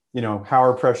 how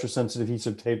are pressure sensitive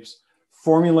adhesive tapes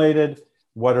formulated?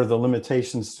 What are the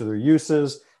limitations to their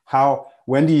uses?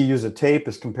 When do you use a tape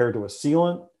as compared to a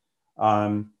sealant?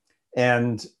 I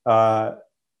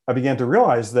began to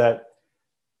realize that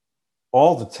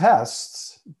all the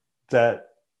tests that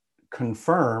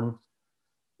confirm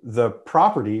the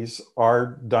properties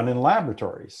are done in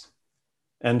laboratories.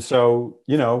 And so,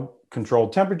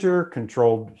 controlled temperature,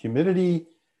 controlled humidity,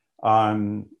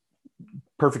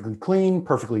 perfectly clean,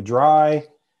 perfectly dry.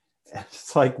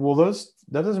 It's like, well, that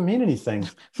doesn't mean anything.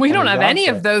 We don't have any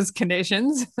of those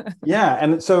conditions. Yeah.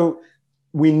 And so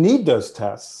we need those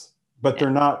tests, but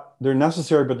they're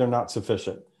necessary, but they're not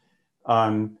sufficient.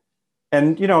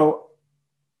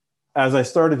 As I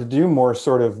started to do more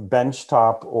sort of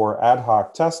benchtop or ad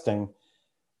hoc testing,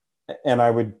 and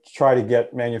I would try to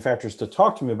get manufacturers to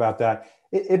talk to me about that,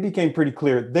 it became pretty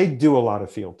clear they do a lot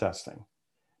of field testing.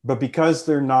 But because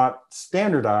they're not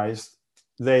standardized,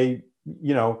 there's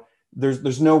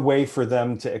no way for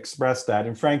them to express that.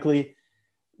 And frankly,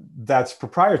 that's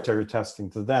proprietary testing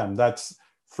to them. That's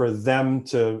for them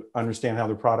to understand how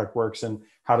their product works and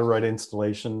how to write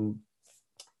installation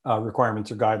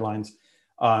requirements or guidelines.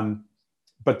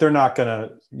 But they're not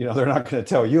gonna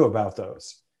tell you about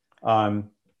those.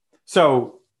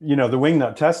 So the wing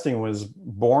nut testing was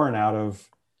born out of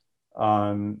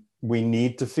we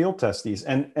need to field test these.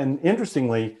 And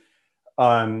interestingly,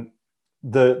 my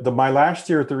last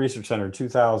year at the Research Center,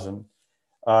 2000,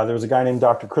 there was a guy named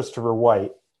Dr. Christopher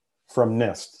White from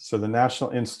NIST, so the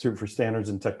National Institute for Standards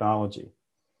and Technology.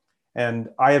 And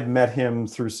I had met him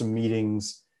through some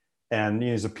meetings, and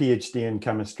he's a PhD in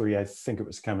chemistry. I think it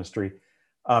was chemistry.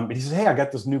 But he said, hey, I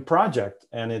got this new project,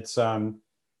 and it's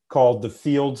called the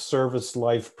Field Service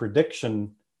Life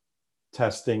Prediction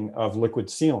Testing of Liquid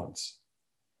Sealants.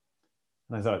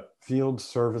 And I thought, field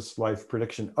service life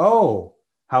prediction. Oh,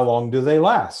 how long do they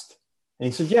last? And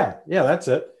he said, yeah, that's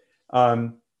it.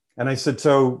 And I said,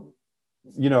 so,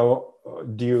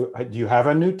 do you have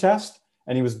a new test?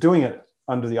 And he was doing it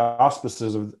under the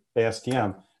auspices of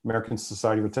ASTM, American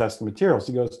Society of Testing Materials.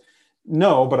 He goes,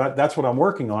 no, but that's what I'm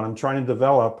working on. I'm trying to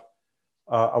develop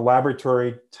a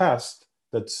laboratory test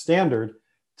that's standard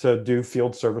to do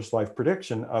field service life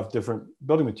prediction of different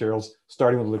building materials,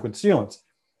 starting with liquid sealants.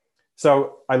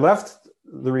 So I left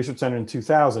the research center in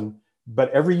 2000,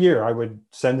 but every year I would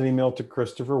send an email to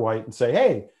Christopher White and say,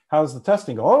 hey, how's the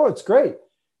testing go? Oh, it's great.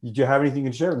 Did you have anything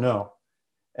to share? No.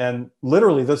 And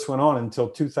literally this went on until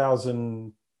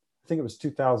 2000, I think it was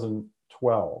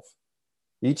 2012.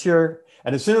 Each year.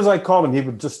 And as soon as I called him, he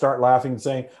would just start laughing and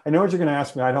saying, I know what you're going to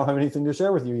ask me. I don't have anything to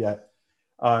share with you yet.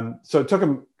 So it took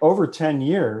him over 10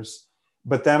 years.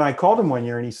 But then I called him one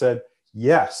year and he said,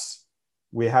 yes,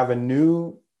 we have a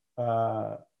new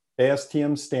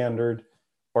ASTM standard,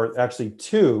 or actually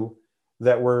two,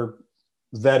 that we're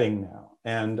vetting now.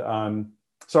 And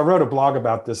so I wrote a blog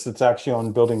about this that's actually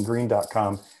on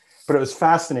buildinggreen.com. But it was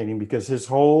fascinating because his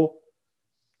whole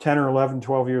 10 or 11,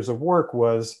 12 years of work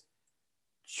was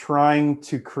trying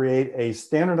to create a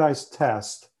standardized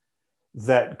test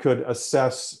that could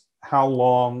assess how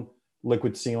long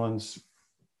liquid sealants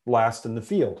last in the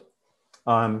field.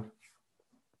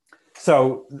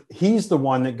 So he's the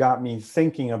one that got me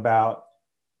thinking about,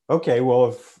 okay, well,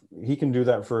 if he can do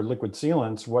that for liquid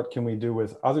sealants, what can we do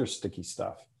with other sticky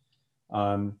stuff?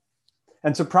 And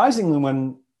surprisingly,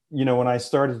 when I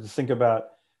started to think about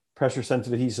pressure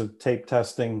sensitive adhesive tape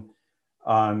testing,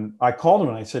 I called him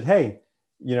and I said, hey,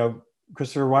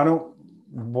 Christopher,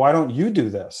 why don't you do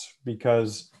this?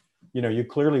 Because, you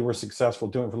clearly were successful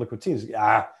doing it for liquid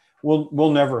sealants.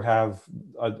 We'll never have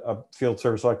a field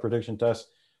service life prediction test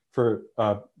for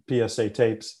PSA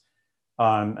tapes.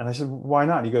 And I said, why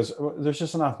not? He goes, well, there's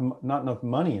just not enough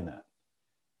money in it.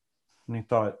 And I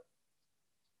thought,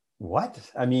 what?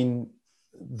 I mean,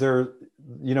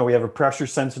 we have a pressure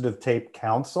sensitive tape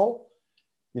council,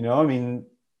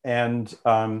 and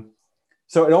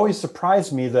so it always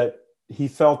surprised me that he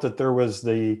felt that there was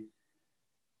the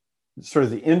sort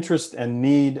of the interest and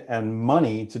need and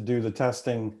money to do the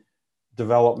testing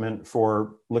development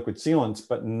for liquid sealants,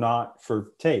 but not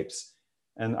for tapes.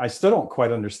 And I still don't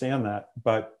quite understand that,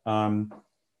 but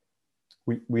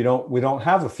we don't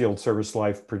have a field service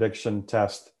life prediction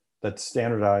test that's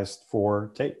standardized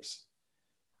for tapes.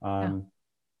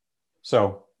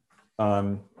 So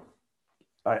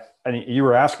you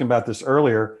were asking about this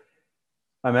earlier.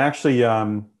 I'm actually,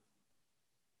 I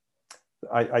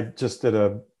just did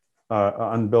a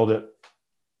Unbuild It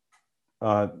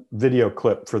video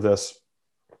clip for this.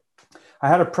 I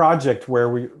had a project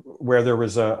where there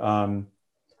was a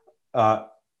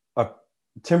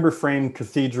timber frame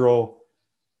cathedral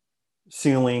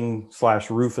ceiling /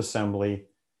 roof assembly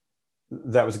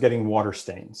that was getting water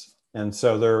stains. And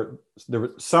so there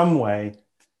was some way,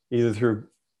 either through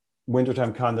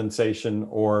wintertime condensation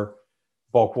or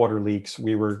bulk water leaks,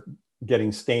 we were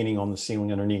getting staining on the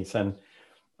ceiling underneath. And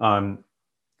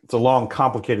it's a long,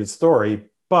 complicated story,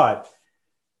 but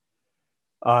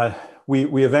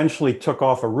we eventually took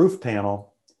off a roof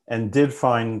panel and did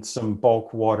find some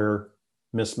bulk water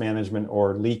mismanagement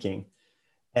or leaking.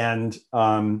 And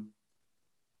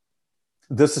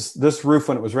this roof,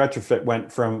 when it was retrofit,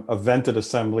 went from a vented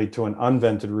assembly to an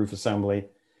unvented roof assembly.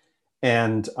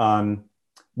 And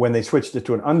when they switched it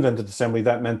to an unvented assembly,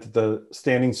 that meant that the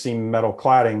standing seam metal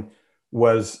cladding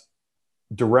was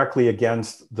directly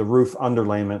against the roof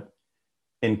underlayment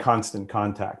in constant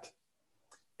contact.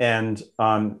 And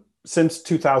since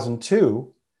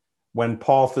 2002, when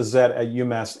Paul Fazette at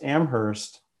UMass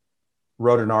Amherst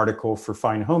wrote an article for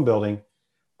Fine Home Building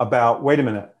about, wait a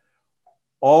minute,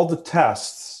 all the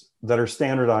tests that are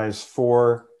standardized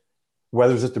for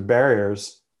weather-resistant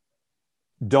barriers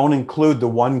don't include the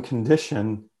one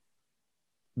condition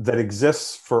that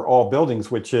exists for all buildings,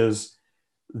 which is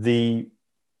the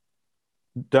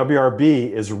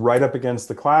WRB is right up against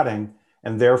the cladding,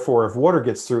 and therefore if water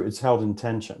gets through, it's held in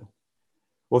tension.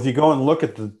 Well, if you go and look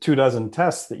at the 24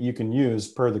 tests that you can use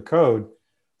per the code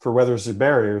for weather-resistant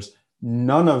barriers,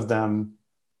 none of them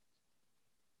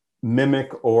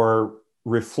mimic or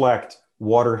reflect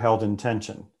water held in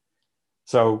tension.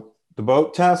 So the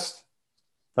boat test,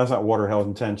 that's not water held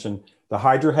in tension. The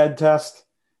Hydra head test,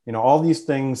 all these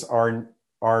things are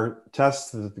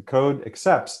tests that the code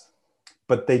accepts,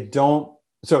 but they don't.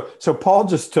 So Paul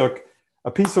just took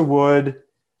a piece of wood,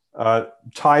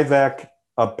 Tyvek,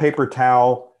 a paper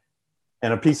towel,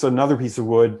 and another piece of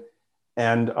wood,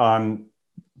 and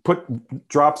put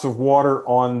drops of water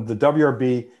on the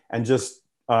WRB and just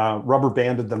rubber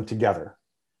banded them together.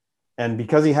 And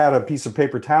because he had a piece of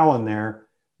paper towel in there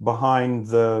behind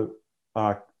the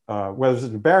weather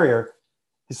resistant barrier,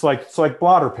 it's like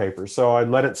blotter paper. So I'd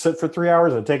let it sit for 3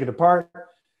 hours. I'd take it apart.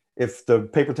 If the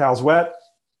paper towel's wet,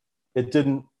 it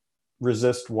didn't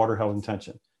resist water held in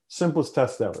tension. Simplest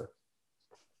test ever.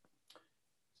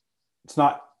 It's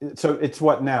not, so it's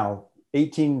what now,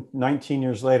 18, 19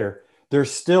 years later, there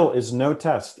still is no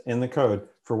test in the code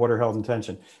for water held in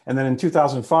tension. And then in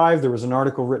 2005, there was an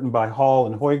article written by Hall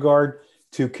and Højgaard,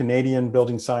 two Canadian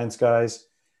building science guys,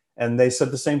 and they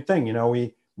said the same thing. You know,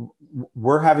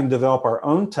 we're having to develop our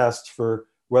own tests for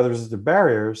weather resistant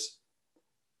barriers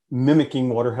mimicking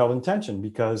water held in tension,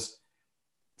 because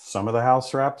some of the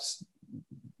house wraps,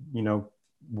 you know,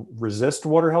 resist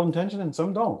water held in tension and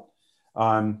some don't.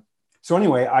 So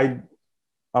anyway,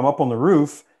 I'm up on the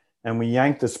roof and we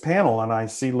yank this panel and I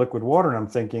see liquid water and I'm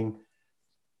thinking,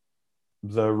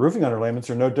 the roofing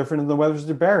underlayments are no different than the weather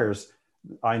resistant barriers.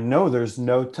 I know there's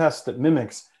no test that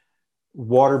mimics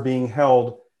water being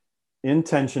held in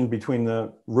tension between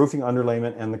the roofing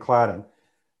underlayment and the cladding.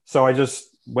 So I just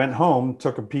went home,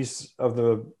 took a piece of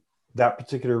that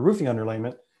particular roofing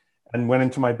underlayment and went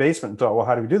into my basement and thought, well,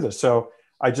 how do we do this? So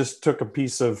I just took a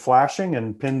piece of flashing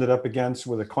and pinned it up against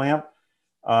with a clamp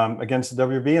against the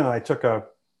WRB, and I took a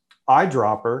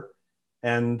eyedropper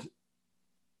and,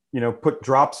 you know, put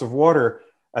drops of water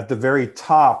at the very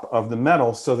top of the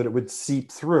metal so that it would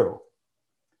seep through.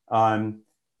 And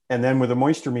then with a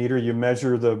moisture meter, you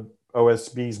measure the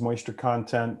OSB's moisture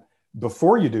content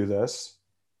before you do this,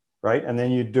 right? And then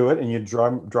you do it and you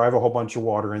drive a whole bunch of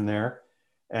water in there.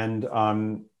 And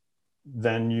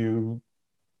then you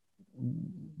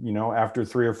know, after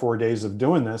 3 or 4 days of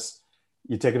doing this,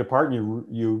 you take it apart and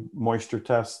you moisture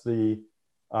test with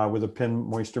a pin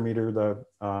moisture meter,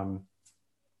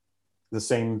 the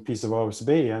same piece of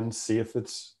OSB, and see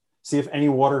if any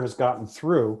water has gotten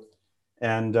through.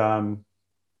 And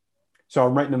so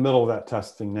I'm right in the middle of that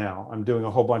testing now. I'm doing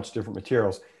a whole bunch of different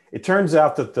materials. It turns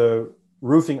out that the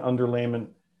roofing underlayment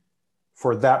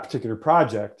for that particular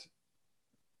project,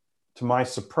 to my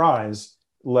surprise,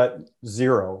 let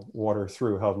 0 water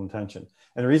through held in tension.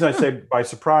 And the reason I say by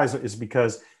surprise is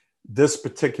because this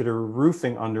particular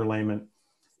roofing underlayment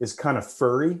is kind of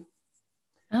furry.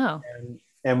 Oh.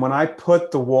 And when I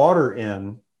put the water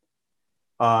in,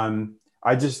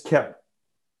 I just kept,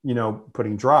 you know,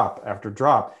 putting drop after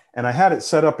drop. And I had it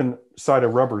set up inside a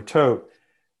rubber tote.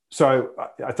 So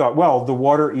I thought, well, the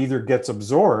water either gets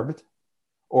absorbed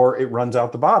or it runs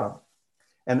out the bottom.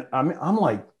 And I'm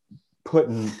like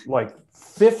putting like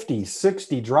 50,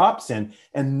 60 drops in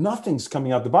and nothing's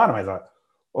coming out the bottom. I thought,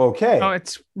 okay. Oh,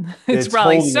 it's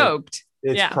probably soaked.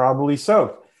 It's probably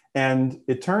soaked. And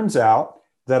it turns out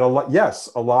that a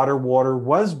lot of water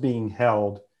was being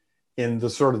held in the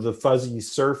sort of the fuzzy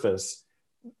surface,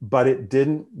 but it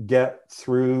didn't get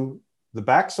through the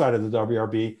backside of the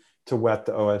WRB to wet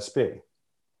the OSB.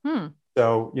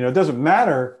 So, you know, it doesn't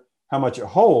matter how much it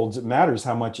holds, it matters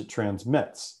how much it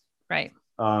transmits. Right.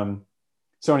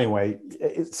 So anyway,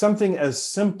 it's something as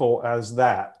simple as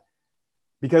that,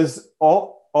 because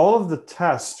all of the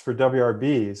tests for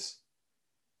WRBs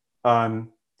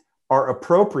are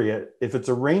appropriate if it's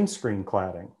a rain screen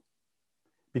cladding,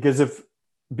 because if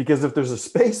there's a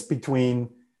space between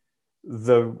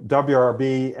the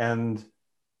WRB and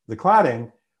the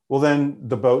cladding, well, then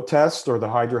the boat test or the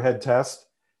hydro head test,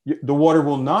 the water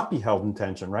will not be held in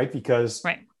tension, right? Because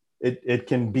it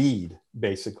can bead,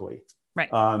 basically. Right.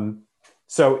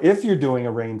 So if you're doing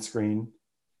a rain screen,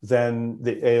 then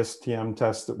the ASTM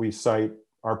tests that we cite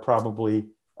are probably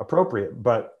appropriate.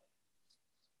 But,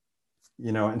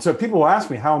 you know, and so people will ask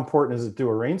me, how important is it to do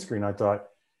a rain screen? I thought,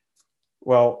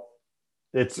 well,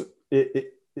 the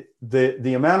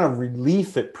amount of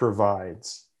relief it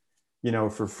provides, you know,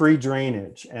 for free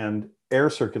drainage and air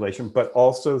circulation, but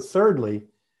also thirdly,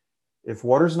 if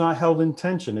water's not held in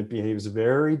tension, it behaves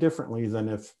very differently than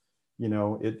if, you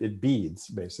know, it beads,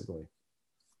 basically.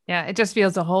 Yeah, it just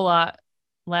feels a whole lot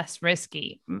less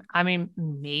risky. I mean,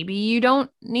 maybe you don't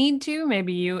need to.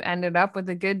 Maybe you ended up with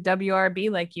a good WRB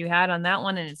like you had on that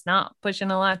one and it's not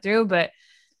pushing a lot through, but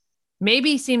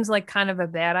maybe seems like kind of a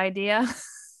bad idea.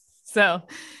 So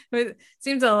it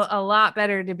seems a lot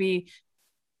better to be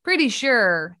pretty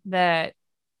sure that,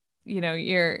 you know,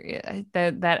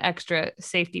 that extra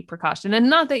safety precaution.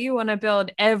 And not that you want to build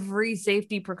every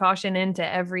safety precaution into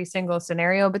every single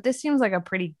scenario, but this seems like a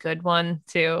pretty good one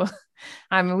too.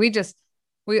 I mean,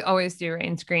 we always do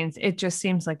rain screens. It just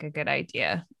seems like a good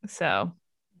idea. So.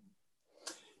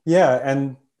 Yeah.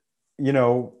 And, you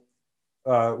know,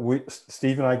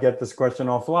 Steve and I get this question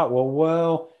an awful lot.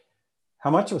 Well,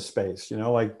 how much of a space, you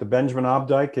know, like the Benjamin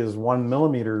Obdike is 1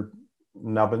 millimeter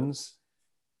nubbins,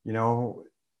 you know,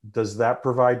 does that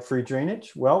provide free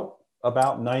drainage? Well,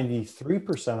 about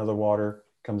 93% of the water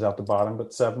comes out the bottom,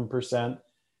 but 7%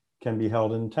 can be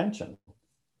held in tension.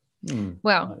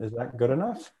 Well, Is that good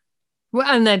enough? well,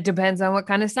 and that depends on what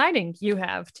kind of siding you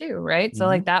have too, right? So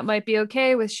like Mm-hmm. that might be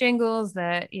okay with shingles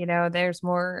that, there's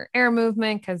more air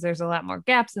movement because there's a lot more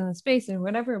gaps in the space and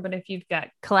whatever. But if you've got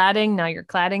cladding, now your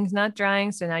cladding's not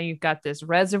drying. So now you've got this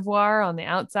reservoir on the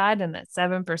outside and that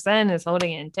 7% is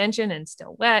holding it in tension and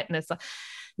still wet. And it's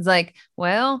like,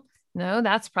 well, no,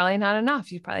 that's probably not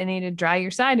enough. You probably need to dry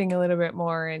your siding a little bit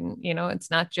more. And,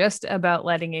 it's not just about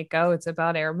letting it go. It's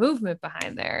about air movement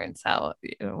behind there. And so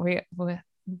we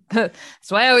that's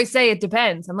why I always say it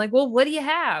depends. I'm like, well, what do you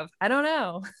have? I don't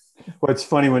know. Well, it's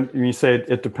funny when you say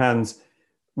it depends.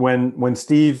 When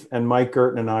Steve and Mike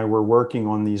Gerton and I were working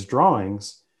on these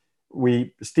drawings,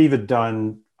 Steve had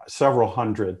done several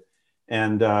hundred,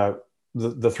 and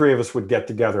the three of us would get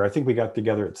together. I think we got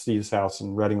together at Steve's house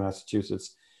in Reading,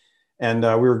 Massachusetts, and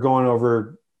we were going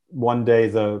over one day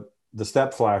the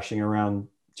step flashing around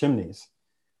chimneys,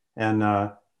 and I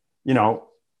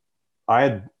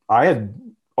had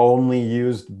only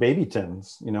used baby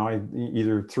tins. I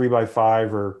either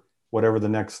 3x5 or whatever the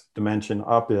next dimension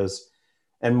up is.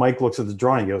 And Mike looks at the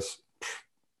drawing, he goes,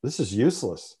 "This is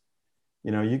useless.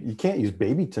 You can't use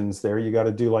baby tins there. You got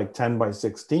to do like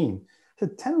 10x16." I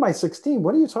said, 10x16?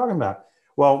 What are you talking about?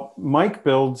 Well, Mike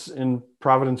builds in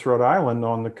Providence, Rhode Island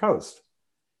on the coast.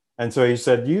 And so he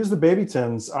said, use the baby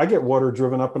tins. I get water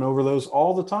driven up and over those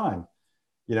all the time,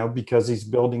 because he's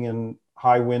building in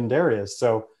high wind areas.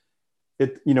 So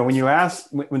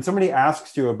when somebody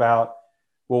asks you about,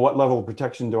 well, what level of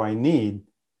protection do I need?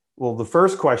 Well, the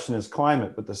first question is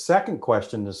climate, but the second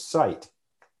question is site.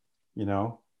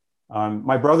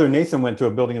 My brother Nathan went to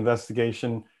a building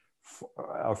investigation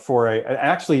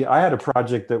actually, I had a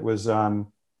project that was,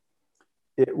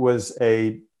 it was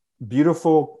a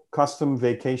beautiful custom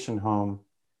vacation home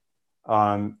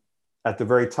at the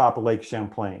very top of Lake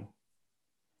Champlain.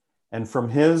 And from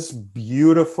his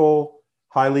beautiful,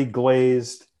 highly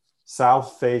glazed,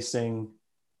 south-facing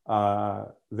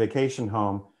vacation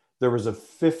home, there was a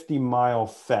 50-mile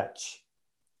fetch,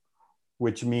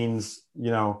 which means,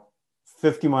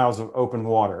 50 miles of open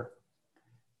water.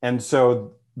 And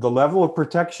so the level of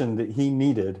protection that he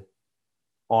needed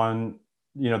on,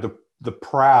 the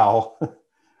prow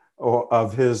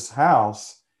of his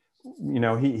house,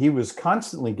 he was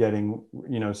constantly getting,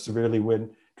 severely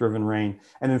wind-driven rain.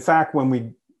 And in fact, when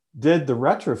we did the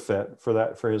retrofit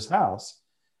for his house,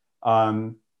 I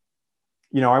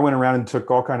went around and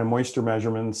took all kind of moisture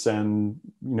measurements and,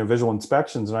 visual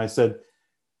inspections. And I said,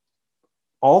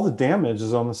 all the damage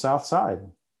is on the south side.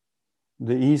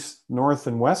 The east, north,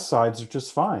 and west sides are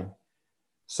just fine.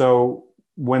 So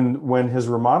when his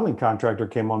remodeling contractor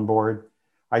came on board,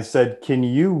 I said, can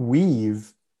you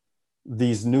weave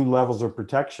these new levels of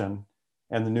protection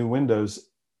and the new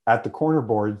windows at the corner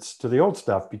boards to the old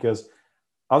stuff? Because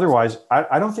otherwise,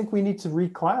 I don't think we need to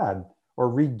reclad or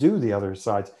redo the other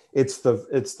sides. It's the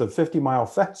 50-mile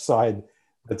fetch side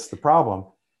that's the problem.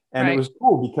 And It was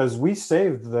cool because we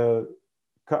saved the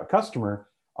customer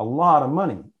a lot of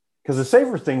money. Because the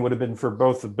safer thing would have been for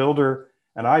both the builder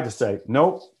and I to say,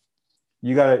 nope,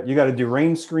 you gotta do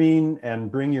rain screen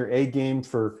and bring your A game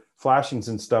for flashings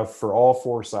and stuff for all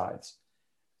four sides.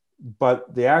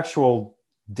 But the actual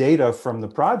data from the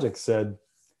project said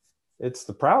it's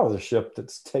the prow of the ship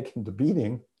that's taking the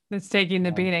beating. It's taking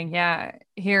the beating. Yeah.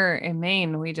 Here in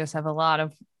Maine, we just have a lot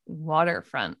of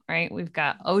waterfront, right? We've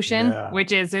got ocean,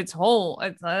 which is that's a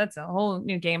whole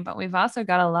new game, but we've also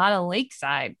got a lot of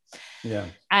lakeside. Yeah.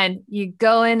 And you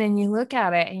go in and you look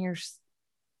at it and you're,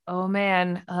 oh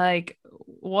man, like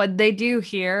what they do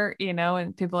here,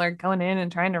 and people are going in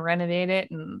and trying to renovate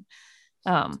it. And,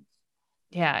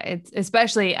 yeah, it's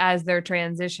especially as they're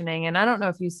transitioning. And I don't know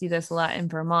if you see this a lot in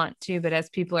Vermont too, but as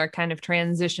people are kind of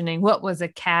transitioning what was a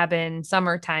cabin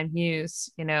summertime use,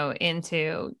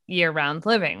 into year-round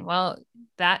living. Well,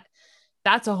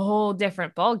 that's a whole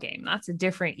different ballgame. That's a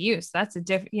different use. That's a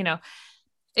different,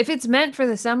 if it's meant for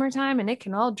the summertime and it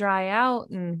can all dry out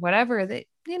and whatever, that,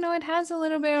 it has a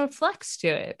little bit of flex to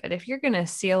it. But if you're going to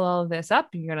seal all of this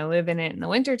up, you're going to live in it in the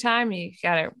wintertime, you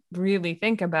got to really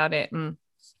think about it. And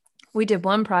we did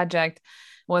one project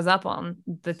was up on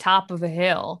the top of a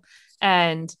hill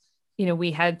and,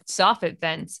 we had soffit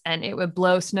vents and it would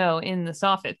blow snow in the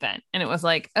soffit vent. And it was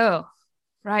like, oh,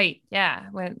 right. Yeah.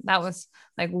 When that was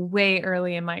like way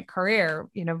early in my career,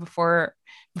 before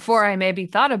I maybe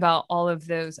thought about all of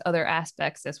those other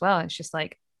aspects as well. It's just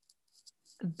like,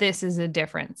 this is a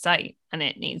different site and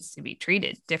it needs to be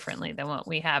treated differently than what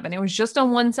we have. And it was just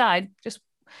on one side,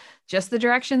 just the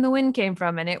direction the wind came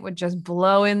from, and it would just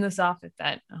blow in the soffit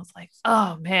vent. I was like,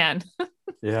 oh man.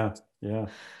 Yeah. Yeah.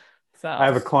 So I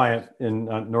have a client in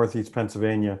Northeast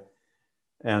Pennsylvania,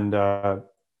 and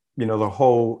the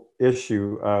whole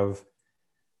issue of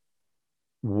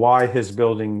why his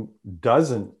building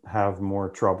doesn't have more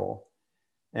trouble,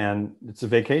 and it's a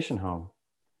vacation home.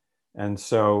 And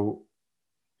so,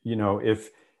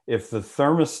 if the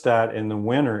thermostat in the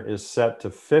winter is set to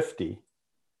 50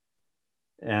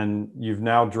 and you've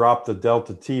now dropped the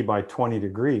delta T by 20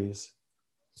 degrees,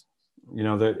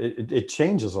 it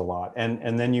changes a lot.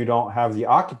 And then you don't have the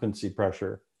occupancy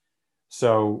pressure.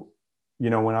 So,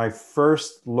 when I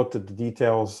first looked at the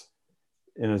details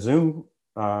in a Zoom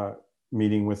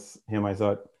meeting with him, I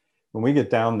thought, when we get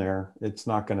down there, it's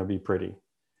not going to be pretty.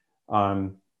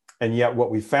 And yet what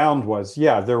we found was,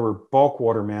 there were bulk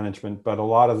water management, but a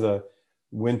lot of the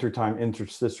wintertime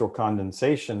interstitial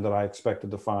condensation that I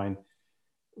expected to find,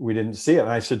 we didn't see it. And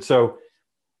I said, so,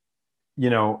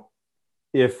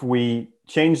 if we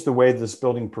change the way this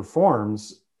building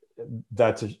performs,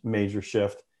 that's a major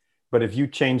shift. But if you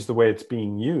change the way it's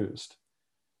being used,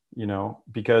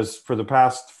 because for the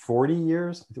past 40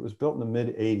 years, it was built in the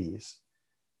mid 80s,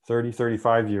 30,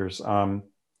 35 years,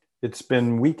 it's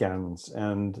been weekends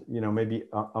and, maybe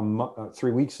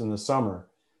 3 weeks in the summer.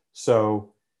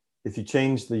 So if you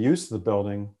change the use of the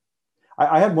building,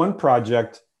 I had one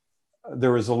project,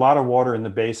 there was a lot of water in the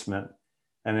basement,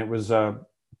 and it was a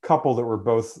couple that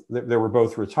were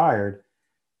both retired.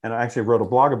 And I actually wrote a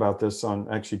blog about this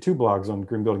two blogs on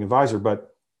Green Building Advisor,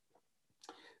 but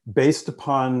based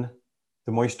upon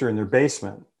the moisture in their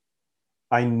basement,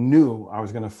 I knew I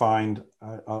was going to find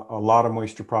a lot of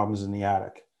moisture problems in the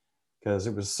attic because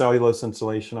it was cellulose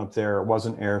insulation up there. It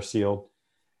wasn't air sealed.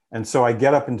 And so I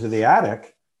get up into the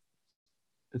attic,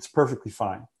 it's perfectly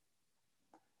fine.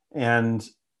 And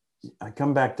I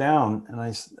come back down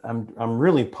and I'm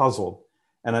really puzzled.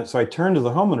 And so I turned to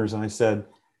the homeowners and I said,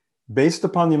 based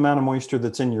upon the amount of moisture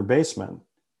that's in your basement,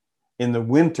 in the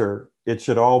winter, it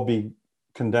should all be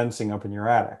condensing up in your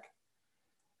attic.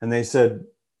 And they said,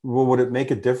 well, would it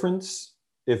make a difference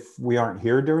if we aren't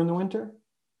here during the winter?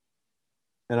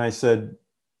 And I said,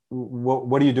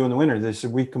 what do you do in the winter? They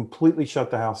said, we completely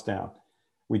shut the house down.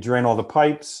 We drain all the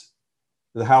pipes,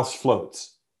 the house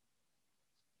floats.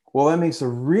 Well, that makes a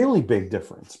really big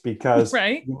difference because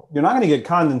right. You're not going to get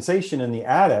condensation in the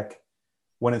attic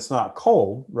when it's not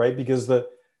cold, right? Because the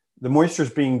moisture is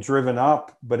being driven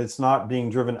up, but it's not being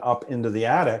driven up into the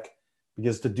attic,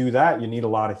 because to do that, you need a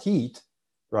lot of heat,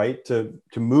 right? To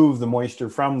move the moisture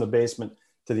from the basement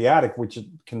to the attic, which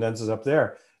condenses up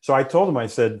there. So I told him, I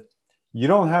said, you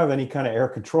don't have any kind of air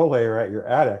control layer at your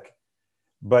attic,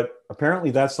 but apparently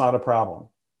that's not a problem.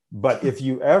 But if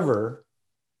you ever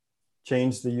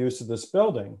change the use of this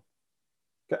building,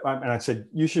 and I said,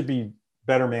 you should be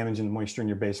better managing the moisture in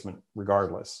your basement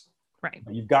regardless. Right.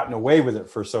 You've gotten away with it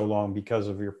for so long because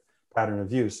of your pattern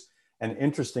of use. And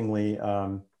interestingly,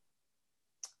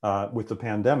 with the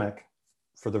pandemic,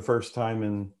 for the first time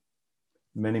in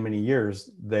many, many years,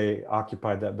 they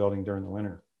occupied that building during the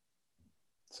winter.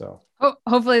 So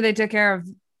hopefully they took care of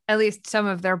at least some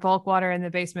of their bulk water in the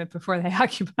basement before they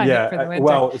occupied it for the winter.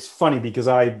 Well, it's funny because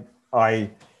I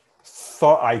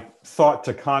thought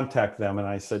to contact them, and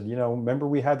I said, remember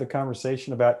we had the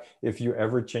conversation about if you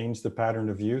ever change the pattern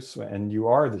of use, and you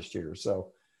are this year.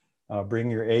 So bring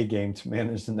your A game to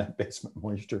managing that basement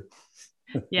moisture.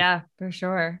 Yeah, for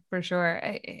sure.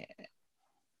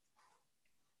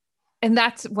 And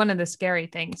that's one of the scary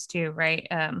things too, right?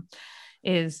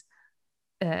 Is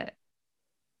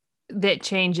that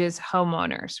changes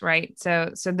homeowners, right?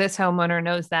 So this homeowner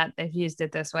knows that they've used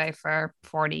it this way for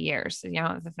 40 years.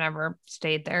 They've never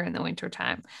stayed there in the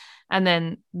wintertime. And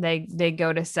then they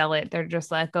go to sell it. They're just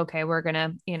like, okay, we're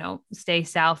going to, stay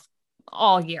south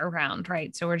all year round,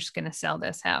 right? So we're just going to sell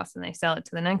this house, and they sell it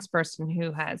to the next person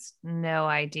who has no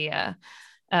idea.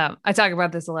 I talk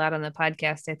about this a lot on the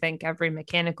podcast. I think every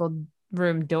mechanical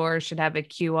room door should have a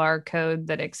QR code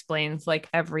that explains like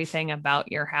everything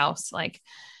about your house. Like,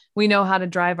 we know how to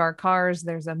drive our cars.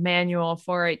 There's a manual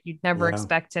for it. You'd never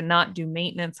expect to not do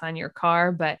maintenance on your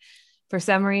car, but for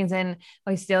some reason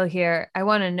I still hear, I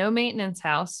want a no maintenance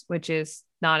house, which is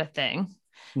not a thing.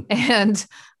 And,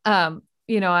 I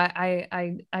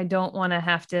don't want to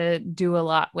have to do a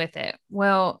lot with it.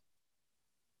 Well,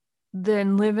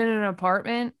 then live in an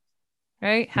apartment,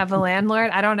 right? Have a landlord.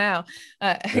 I don't know.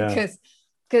 Cause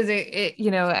it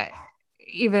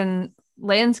even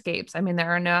landscapes. I mean,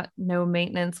 there are no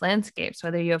maintenance landscapes,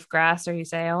 whether you have grass or you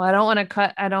say, oh, I don't want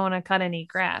to cut any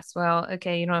grass. Well,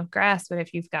 okay, you don't have grass, but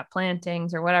if you've got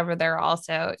plantings or whatever, they're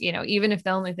also, even if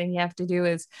the only thing you have to do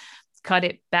is cut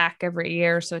it back every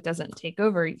year so it doesn't take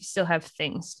over, you still have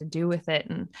things to do with it.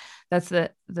 And that's the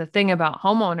thing about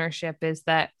home ownership, is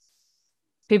that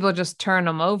people just turn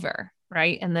them over,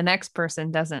 right? And the next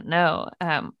person doesn't know.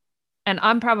 And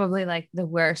I'm probably like the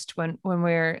worst when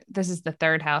this is the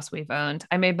third house we've owned.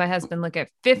 I made my husband look at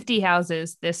 50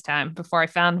 houses this time before I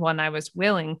found one I was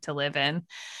willing to live in.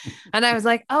 And I was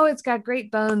like, oh, it's got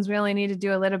great bones. We only need to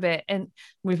do a little bit. And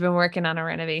we've been working on a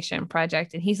renovation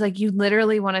project. And he's like, you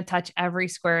literally want to touch every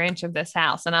square inch of this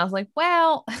house. And I was like,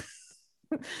 well,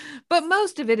 but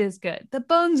most of it is good. The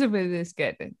bones of it is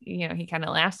good. He kind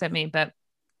of laughs at me, but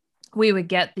we would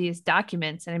get these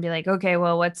documents and I'd be like, okay,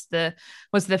 well, what's the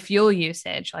fuel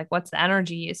usage? Like, what's the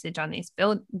energy usage on these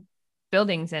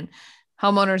buildings? And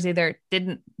homeowners either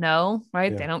didn't know,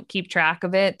 right? Yeah. They don't keep track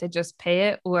of it. They just pay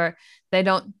it, or they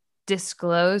don't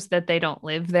disclose that they don't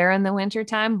live there in the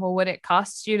wintertime. Well, what it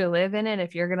costs you to live in it,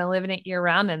 if you're going to live in it year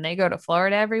round and they go to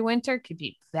Florida every winter, could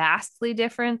be vastly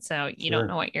different. So you don't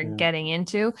know what you're getting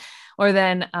into. Or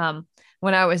then,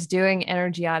 when I was doing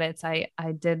energy audits, I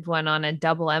did one on a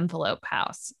double envelope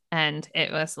house, and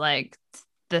it was like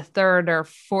the third or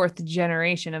fourth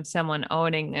generation of someone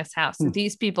owning this house. So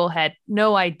these people had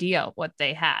no idea what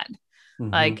they had.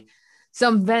 Mm-hmm. Like,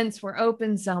 some vents were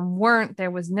open, some weren't. There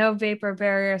was no vapor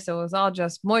barrier. So it was all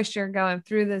just moisture going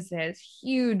through this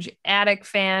huge attic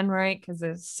fan, right? Because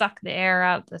it sucked the air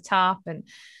out the top, and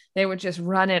they would just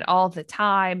run it all the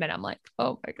time. And I'm like,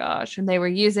 oh my gosh. And they were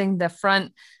using the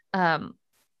front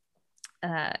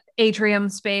atrium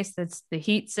space, that's the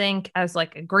heat sink, as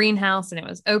like a greenhouse, and it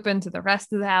was open to the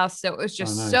rest of the house. So it was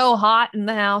just so hot in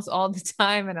the house all the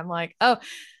time. And I'm like, oh,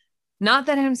 not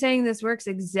that I'm saying this works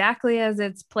exactly as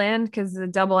it's planned, because the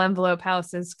double envelope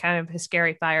house is kind of a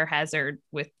scary fire hazard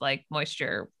with like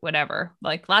moisture, whatever,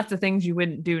 like lots of things you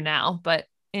wouldn't do now, but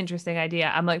interesting idea.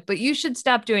 I'm like, but you should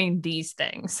stop doing these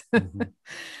things. Mm-hmm.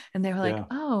 And they were like,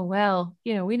 oh, well,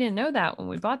 we didn't know that when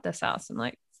we bought this house. I'm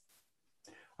like,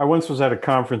 I once was at a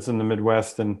conference in the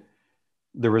Midwest, and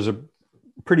there was a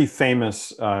pretty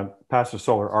famous passive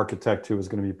solar architect who was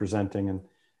going to be presenting, and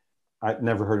I'd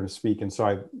never heard him speak. And so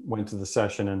I went to the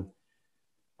session, and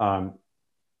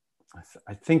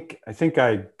I think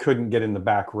I couldn't get in the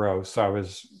back row. So I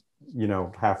was,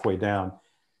 halfway down,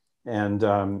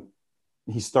 and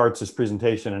he starts his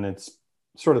presentation, and it's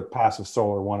sort of passive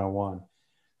solar 101.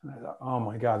 And I thought, oh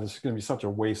my God, this is going to be such a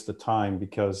waste of time,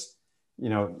 because,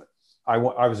 I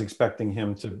was expecting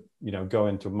him to, go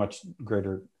into much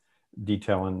greater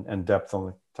detail and depth on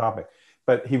the topic.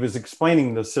 But he was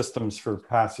explaining the systems for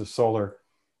passive solar,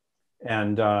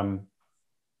 and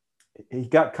he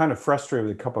got kind of frustrated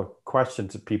with a couple of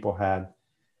questions that people had.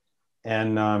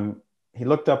 And he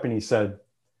looked up and he said,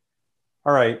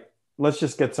 all right, let's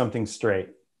just get something straight.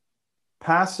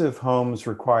 Passive homes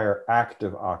require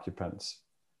active occupants.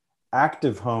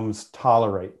 Active homes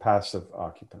tolerate passive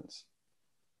occupants.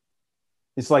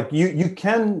 It's like you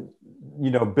can,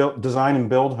 design and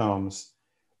build homes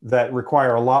that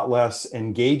require a lot less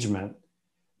engagement,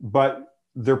 but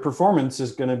their performance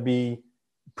is going to be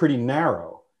pretty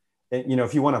narrow. And,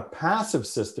 if you want a passive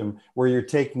system where you're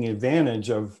taking advantage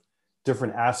of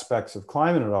different aspects of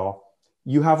climate and all,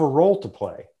 you have a role to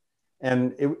play.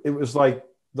 And it was like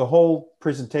the whole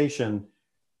presentation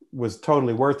was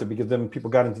totally worth it, because then people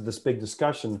got into this big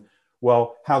discussion.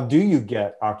 Well, how do you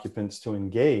get occupants to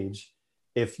engage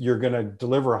if you're going to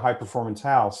deliver a high performance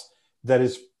house that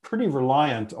is pretty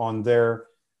reliant on their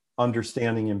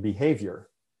understanding and behavior?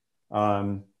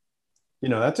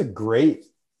 That's a great,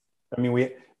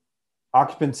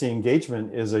 occupancy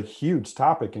engagement is a huge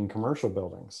topic in commercial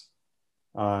buildings.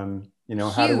 How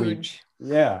do we,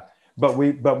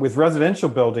 but with residential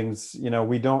buildings,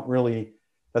 we don't really,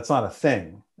 that's not a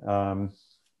thing. It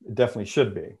definitely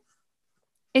should be.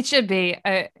 It should be.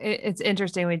 It's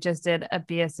interesting. We just did a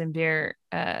BS and Beer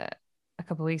a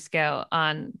couple of weeks ago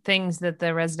on things that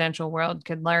the residential world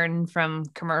could learn from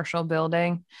commercial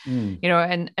building.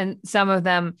 And some of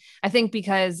them, I think,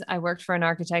 because I worked for an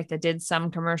architect that did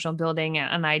some commercial building,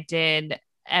 and I did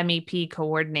MEP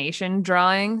coordination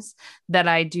drawings, that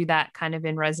I do that kind of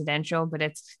in residential, but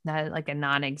it's not like a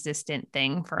non-existent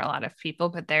thing for a lot of people.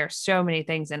 But there are so many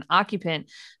things. And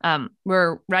occupant,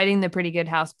 we're writing the Pretty Good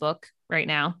House book right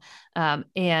now.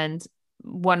 And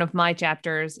one of my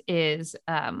chapters is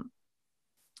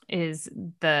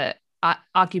the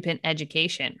occupant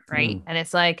education, right? And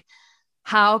it's like,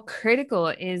 how critical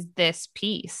is this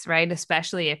piece, right?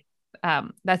 Especially if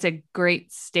that's a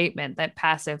great statement that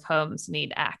passive homes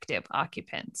need active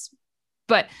occupants.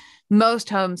 But most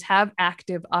homes have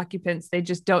active occupants. They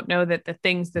just don't know that the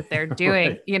things that they're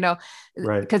doing, right.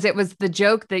 Right. because it was the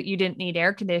joke that you didn't need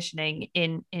air conditioning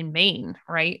in Maine,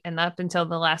 right? And up until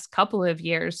the last couple of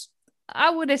years, I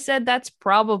would have said that's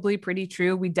probably pretty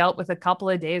true. We dealt with a couple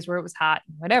of days where it was hot,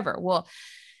 whatever. Well,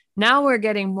 now we're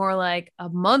getting more like a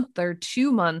month or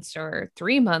 2 months or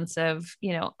 3 months of,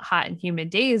 hot and humid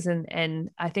days. And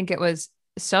I think it was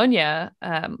Sonia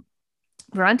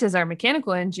Brunt is our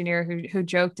mechanical engineer who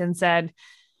joked and said,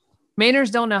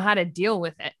 Mainers don't know how to deal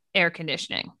with it, air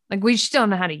conditioning. Like we just don't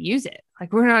know how to use it.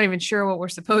 Like we're not even sure what we're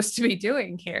supposed to be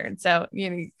doing here. And so,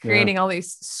 creating all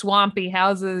these swampy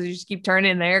houses, you just keep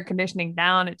turning the air conditioning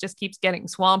down. It just keeps getting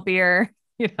swampier.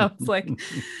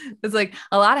 It's like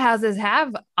a lot of houses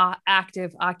have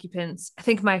active occupants. I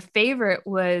think my favorite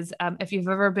was if you've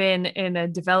ever been in a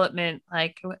development,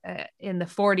 like in the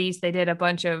 40s, they did a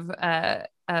bunch of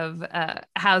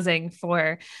housing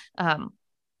for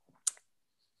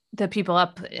the people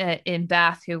up in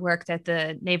Bath who worked at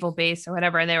the naval base or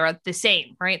whatever, and they were the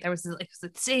same, right? There was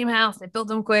the same house. They built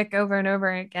them quick over and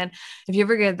over again. If you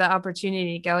ever get the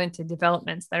opportunity to go into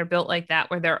developments that are built like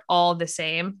that, where they're all the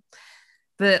same,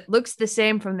 that looks the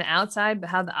same from the outside,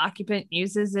 but how the occupant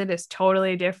uses it is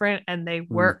totally different, and they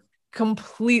work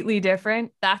completely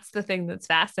different. That's the thing that's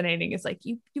fascinating. Is like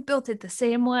you built it the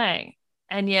same way,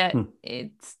 and yet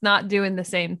it's not doing the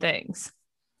same things.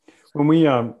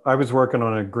 When I was working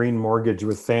on a green mortgage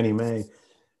with Fannie Mae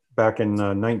back in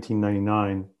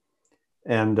 1999,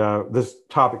 and this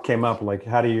topic came up, like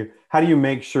how do you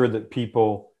make sure that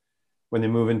people, when they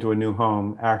move into a new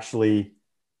home, actually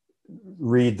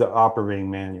read the operating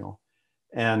manual?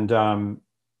 And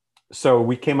so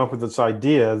we came up with this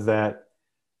idea that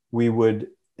we would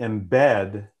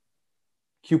embed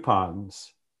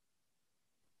coupons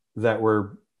that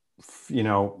were,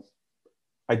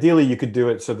 ideally you could do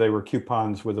it so they were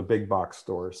coupons with a big box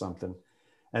store or something.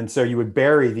 And so you would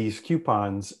bury these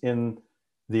coupons in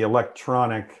the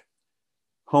electronic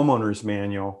homeowner's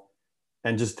manual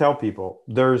and just tell people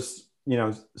there's,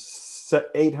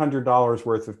 $800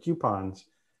 worth of coupons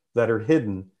that are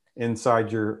hidden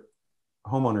inside your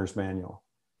homeowner's manual.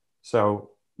 So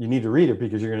you need to read it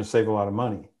because you're going to save a lot of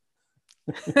money.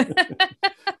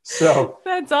 So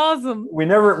that's awesome. We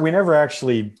never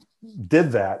actually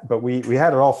did that, but we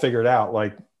had it all figured out,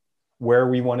 like where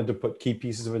we wanted to put key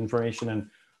pieces of information and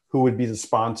who would be the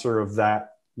sponsor of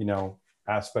that,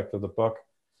 aspect of the book.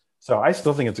 So I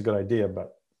still think it's a good idea,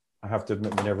 but I have to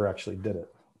admit we never actually did it.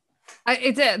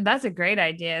 That's a great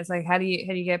idea. It's like, how do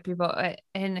you get people,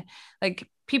 and like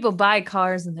people buy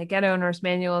cars and they get owner's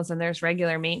manuals and there's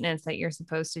regular maintenance that you're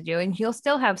supposed to do. And you'll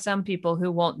still have some people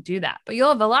who won't do that, but you'll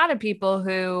have a lot of people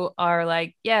who are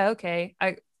like, yeah, okay,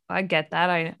 I get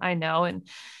that. I know. And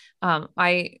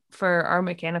for our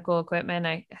mechanical equipment,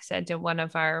 I said to one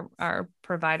of our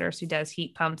providers who does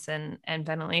heat pumps and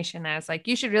ventilation, I was like,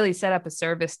 you should really set up a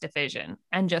service division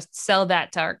and just sell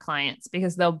that to our clients,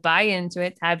 because they'll buy into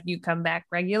it, have you come back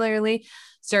regularly,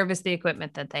 service the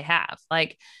equipment that they have.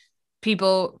 Like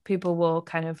people will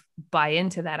kind of buy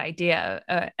into that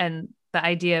idea. And the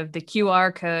idea of the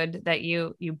QR code that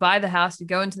you buy the house, you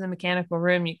go into the mechanical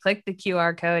room, you click the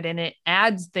QR code, and it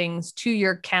adds things to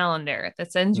your calendar that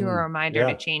sends you a reminder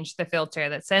to change the filter,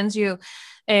 that sends you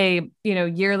a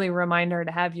yearly reminder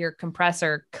to have your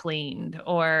compressor cleaned,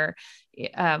 or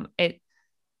it.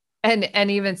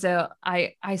 And even so,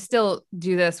 I still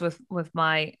do this with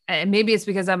my, and maybe it's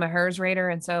because I'm a HERS rater,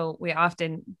 and so we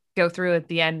often go through at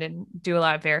the end and do a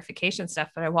lot of verification stuff.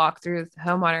 But I walk through with the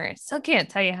homeowner. I still can't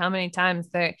tell you how many times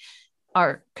they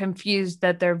are confused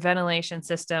that their ventilation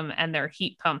system and their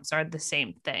heat pumps are the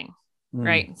same thing,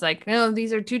 right? It's like, no,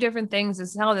 these are two different things. This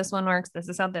is how this one works. This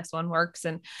is how this one works.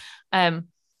 And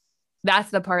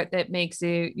that's the part that makes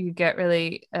you get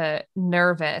really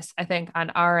nervous. I think on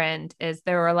our end is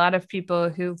there were a lot of people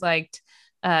who liked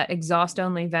exhaust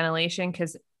only ventilation,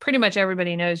 because pretty much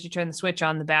everybody knows you turn the switch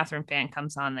on, the bathroom fan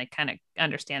comes on. They kind of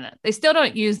understand that. They still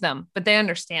don't use them, but they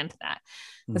understand that.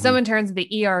 But someone turns the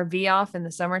ERV off in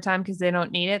the summertime because they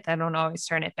don't need it, they don't always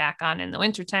turn it back on in the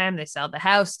wintertime. They sell the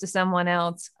house to someone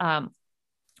else.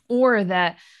 Or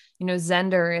that,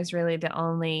 Zender is really the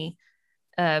only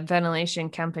ventilation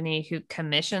company who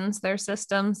commissions their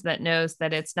systems, that knows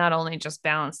that it's not only just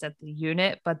balanced at the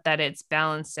unit, but that it's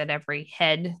balanced at every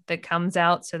head that comes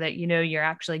out, so that you're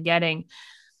actually getting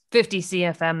 50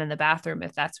 CFM in the bathroom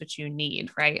if that's what you need,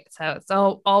 right? So it's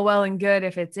all well and good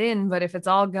if it's in, but if it's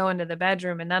all going to the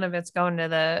bedroom and none of it's going to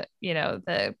the,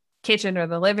 the kitchen or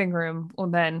the living room, well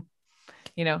then,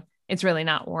 it's really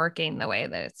not working the way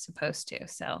that it's supposed to.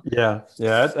 So Yeah,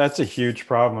 yeah, that's a huge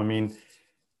problem. I mean,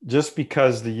 just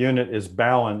because the unit is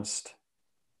balanced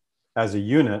as a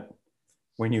unit,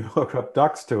 when you hook up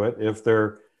ducts to it, if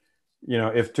they're,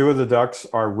 if two of the ducts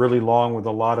are really long with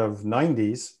a lot of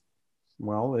 90s,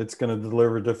 well, it's going to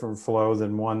deliver different flow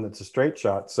than one that's a straight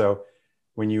shot. So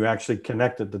when you actually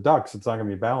connected the ducts, it's not going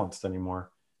to be balanced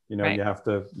anymore. right.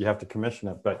 You have to commission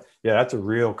it. But yeah, that's a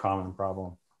real common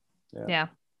problem. Yeah. Yeah.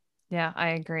 Yeah, I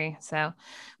agree. So,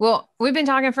 well, we've been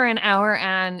talking for an hour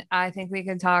and I think we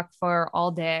could talk for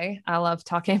all day. I love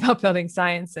talking about building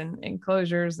science and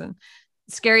enclosures and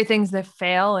scary things that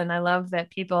fail. And I love that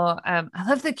people, I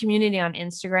love the community on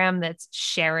Instagram that's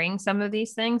sharing some of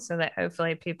these things so that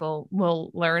hopefully people will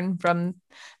learn from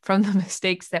the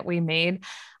mistakes that we made.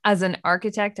 As an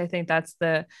architect, I think that's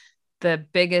the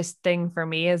biggest thing for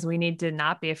me is we need to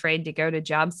not be afraid to go to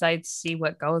job sites, see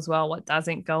what goes well, what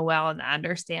doesn't go well, and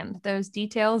understand those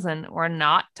details. And we're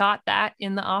not taught that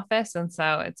in the office. And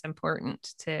so it's important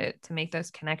to make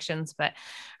those connections. But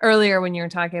earlier when you were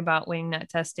talking about wing nut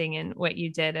testing and what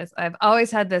you did is I've always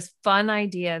had this fun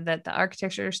idea that the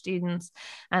architecture students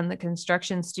and the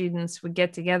construction students would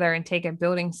get together and take a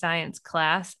building science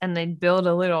class and they'd build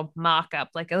a little mock-up,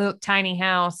 like a little tiny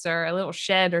house or a little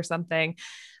shed or something,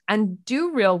 and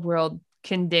do real world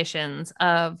conditions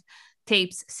of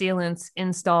tapes, sealants,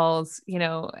 installs,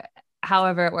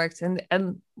 however it works, and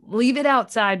leave it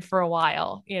outside for a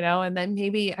while, and then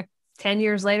maybe 10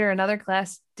 years later, another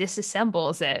class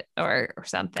disassembles it or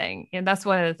something. And that's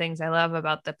one of the things I love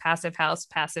about the passive house,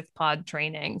 passive pod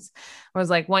trainings was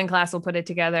like one class will put it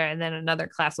together and then another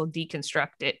class will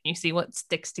deconstruct it. You see what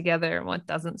sticks together and what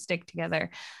doesn't stick together.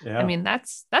 Yeah. I mean,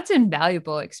 that's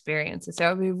invaluable experience. So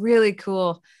it would be really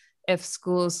cool if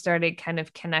schools started kind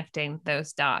of connecting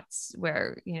those dots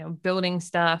where, building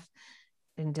stuff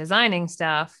and designing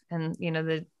stuff and,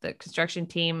 the construction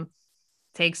team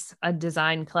takes a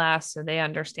design class so they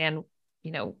understand,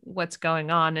 what's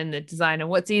going on in the design and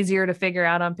what's easier to figure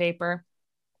out on paper.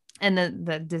 And then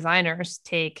the designers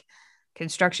take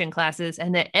construction classes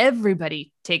and that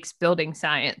everybody takes building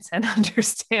science and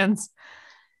understands,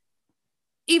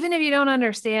 even if you don't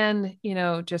understand,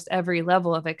 just every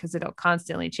level of it, because it'll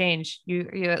constantly change, you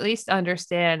at least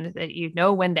understand that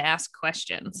when to ask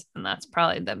questions. And that's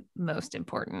probably the most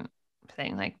important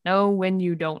thing, like know when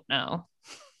you don't know.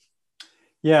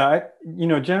 Yeah,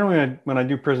 generally when I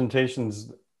do presentations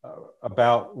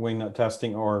about wing nut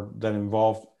testing or that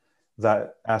involve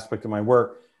that aspect of my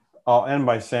work, I'll end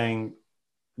by saying,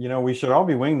 we should all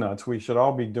be wing nuts. We should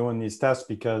all be doing these tests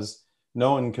because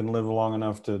no one can live long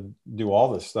enough to do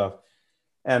all this stuff.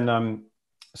 And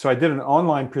so I did an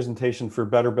online presentation for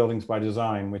Better Buildings by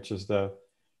Design, which is the,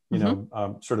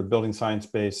 sort of building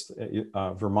science-based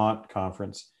Vermont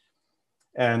conference.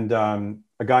 And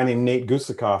a guy named Nate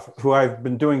Gusakoff, who I've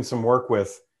been doing some work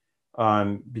with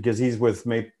because he's with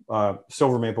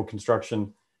Silver Maple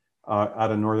Construction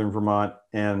out of Northern Vermont.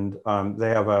 And they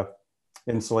have a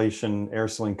insulation air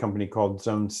sealing company called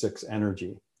Zone 6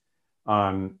 Energy.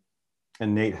 And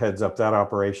Nate heads up that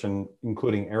operation,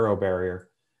 including AeroBarrier.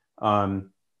 And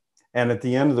at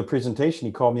the end of the presentation,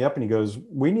 he called me up and he goes,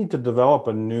 we need to develop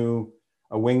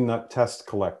a wing nut test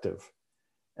collective.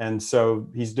 And so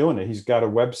he's doing it. He's got a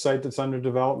website that's under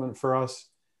development for us.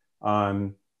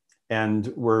 And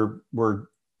we're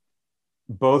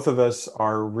both of us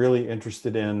are really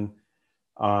interested in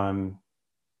AeroBarrier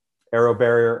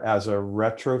as a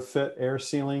retrofit air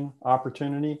sealing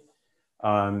opportunity.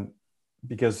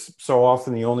 Because so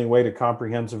often the only way to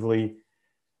comprehensively,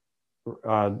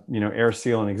 air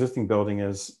seal an existing building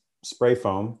is spray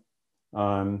foam.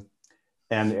 And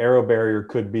AeroBarrier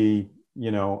could be,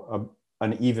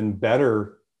 an even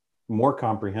better, more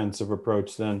comprehensive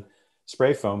approach than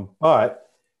spray foam. But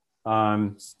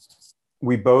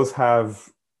we both have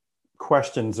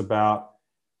questions about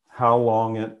how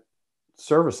long its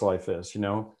service life is.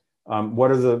 What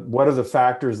are the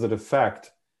factors that affect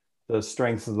the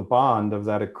strength of the bond of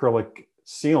that acrylic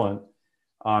sealant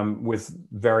with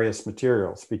various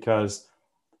materials? Because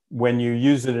when you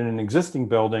use it in an existing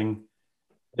building,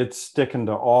 it's sticking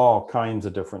to all kinds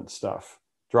of different stuff: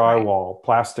 drywall,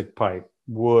 plastic pipe,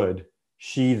 wood,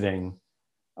 sheathing.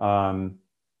 And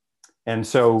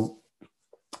so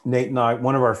Nate and I,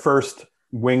 one of our first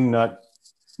wing nut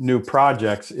new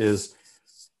projects is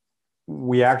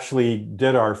we actually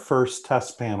did our first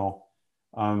test panel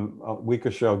a week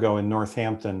or so ago in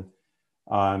Northampton,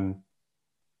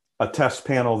 a test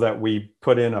panel that we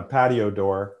put in a patio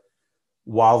door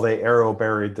while they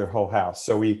AeroBarried their whole house.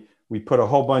 So we put a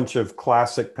whole bunch of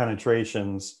classic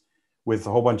penetrations with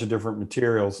a whole bunch of different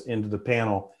materials into the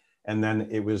panel. And then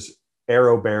it was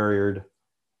aero-barriered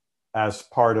as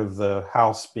part of the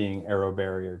house being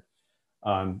aero-barriered.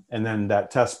 And then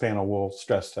that test panel will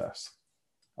stress test.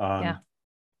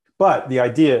 But the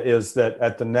idea is that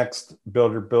at the next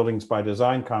Buildings by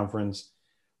Design conference,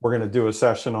 we're going to do a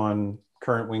session on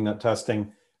current wingnut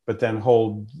testing, but then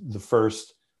hold the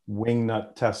first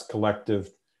Wingnut Test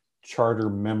Collective charter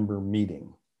member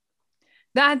meeting.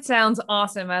 That sounds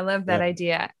awesome. I love that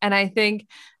idea. And I think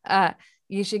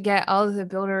you should get all of the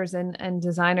builders and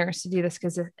designers to do this,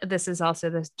 because this is also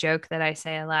this joke that I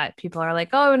say a lot. People are like,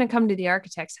 oh, I want to come to the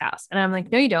architect's house. And I'm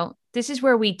like, no, you don't. This is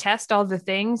where we test all the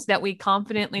things that we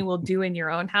confidently will do in your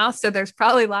own house. So there's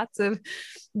probably lots of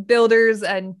builders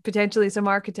and potentially some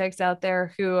architects out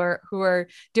there who are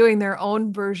doing their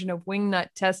own version of wingnut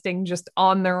testing just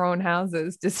on their own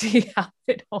houses to see how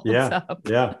it holds up.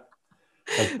 Yeah.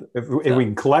 If we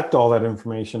can collect all that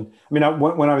information. I mean,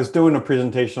 when I was doing a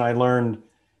presentation, I learned,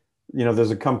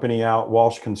 there's a company out,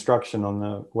 Walsh Construction, on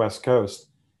the West Coast,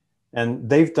 and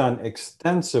they've done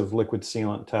extensive liquid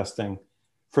sealant testing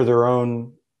for their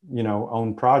own,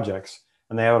 own projects.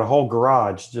 And they had a whole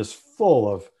garage just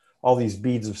full of all these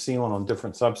beads of sealant on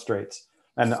different substrates.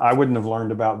 And I wouldn't have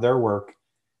learned about their work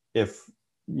if,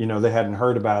 they hadn't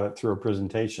heard about it through a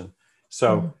presentation.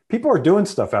 So people are doing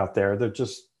stuff out there. They're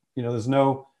just, there's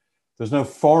no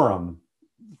forum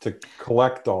to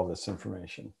collect all this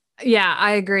information. Yeah,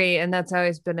 I agree. And that's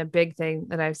always been a big thing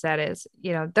that I've said is,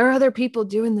 there are other people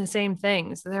doing the same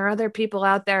things. There are other people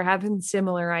out there having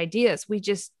similar ideas. We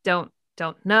just don't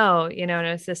know, and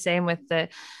it's the same with the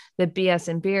BS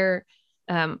and beer.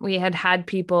 We had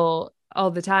people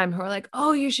all the time who are like,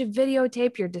 oh, you should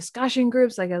videotape your discussion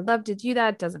groups. Like, I'd love to do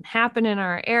that. It doesn't happen in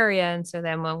our area. And so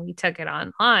then when we took it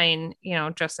online,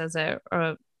 just as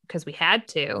because we had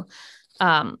to,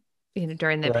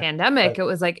 during the pandemic, it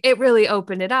was like, it really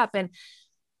opened it up. And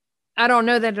I don't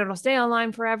know that it'll stay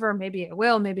online forever. Maybe it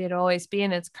will, maybe it'll always be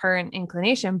in its current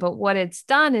inclination. But what it's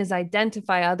done is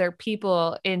identify other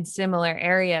people in similar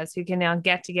areas who can now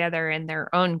get together in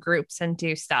their own groups and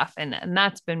do stuff. And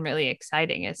that's been really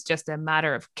exciting. It's just a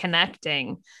matter of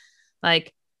connecting,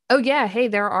 like, oh yeah, hey,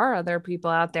 there are other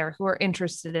people out there who are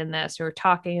interested in this, who are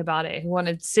talking about it, who want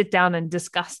to sit down and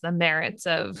discuss the merits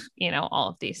of, all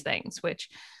of these things, which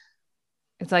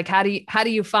it's like, how do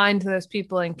you find those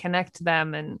people and connect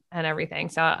them and everything?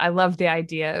 So I love the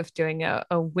idea of doing a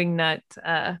wingnut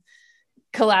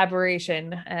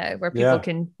collaboration where people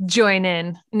can join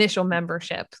in, initial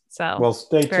membership. So well,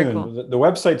 stay tuned. Cool. The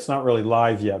website's not really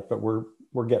live yet, but we're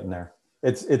getting there.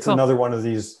 It's cool. Another one of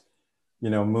these,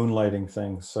 moonlighting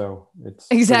things. So it's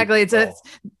exactly, it's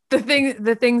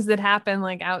the things that happen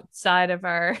like outside of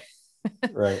our,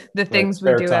 the things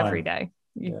we do time. Every day.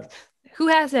 Yeah. Who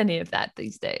has any of that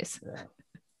these days? Yeah.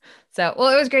 So, well,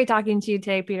 it was great talking to you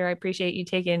today, Peter. I appreciate you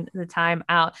taking the time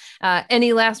out.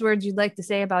 Any last words you'd like to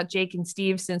say about Jake and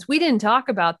Steve, since we didn't talk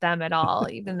about them at all,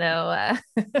 even though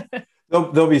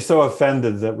they'll be so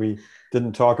offended that we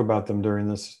didn't talk about them during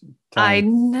this time. I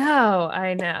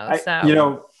know.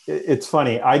 So, it's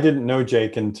funny. I didn't know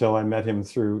Jake until I met him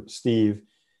through Steve.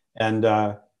 And,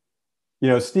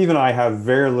 Steve and I have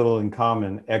very little in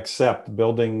common except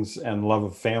buildings and love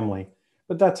of family,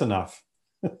 but that's enough.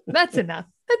 That's enough.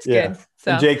 That's good.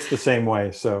 So and Jake's the same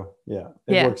way. So it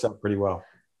works out pretty well.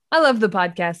 I love the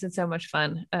podcast. It's so much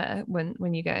fun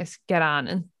when you guys get on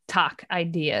and talk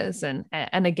ideas. And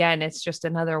again, it's just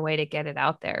another way to get it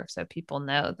out there. So people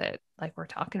know that, like, we're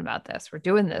talking about this, we're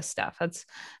doing this stuff. That's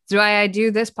why I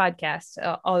do this podcast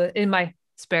all in my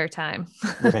spare time,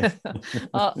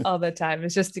 all the time.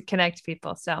 It's just to connect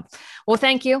people. So, well,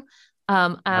 thank you.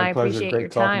 I appreciate your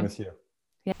time. With you.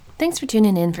 Yeah. Thanks for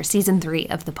tuning in for season 3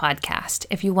 of the podcast.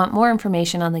 If you want more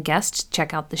information on the guests,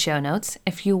 check out the show notes.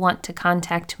 If you want to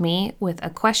contact me with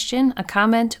a question, a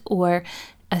comment, or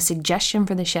a suggestion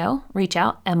for the show, reach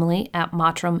out,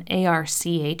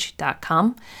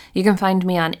 emily@mottrumarch.com. You can find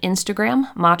me on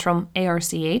Instagram,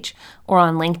 mottrumarch, or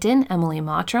on LinkedIn, Emily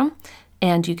Mottrum.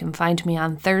 And you can find me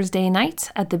on Thursday nights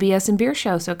at the BS and Beer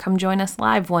Show, so come join us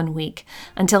live one week.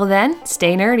 Until then,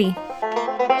 stay nerdy.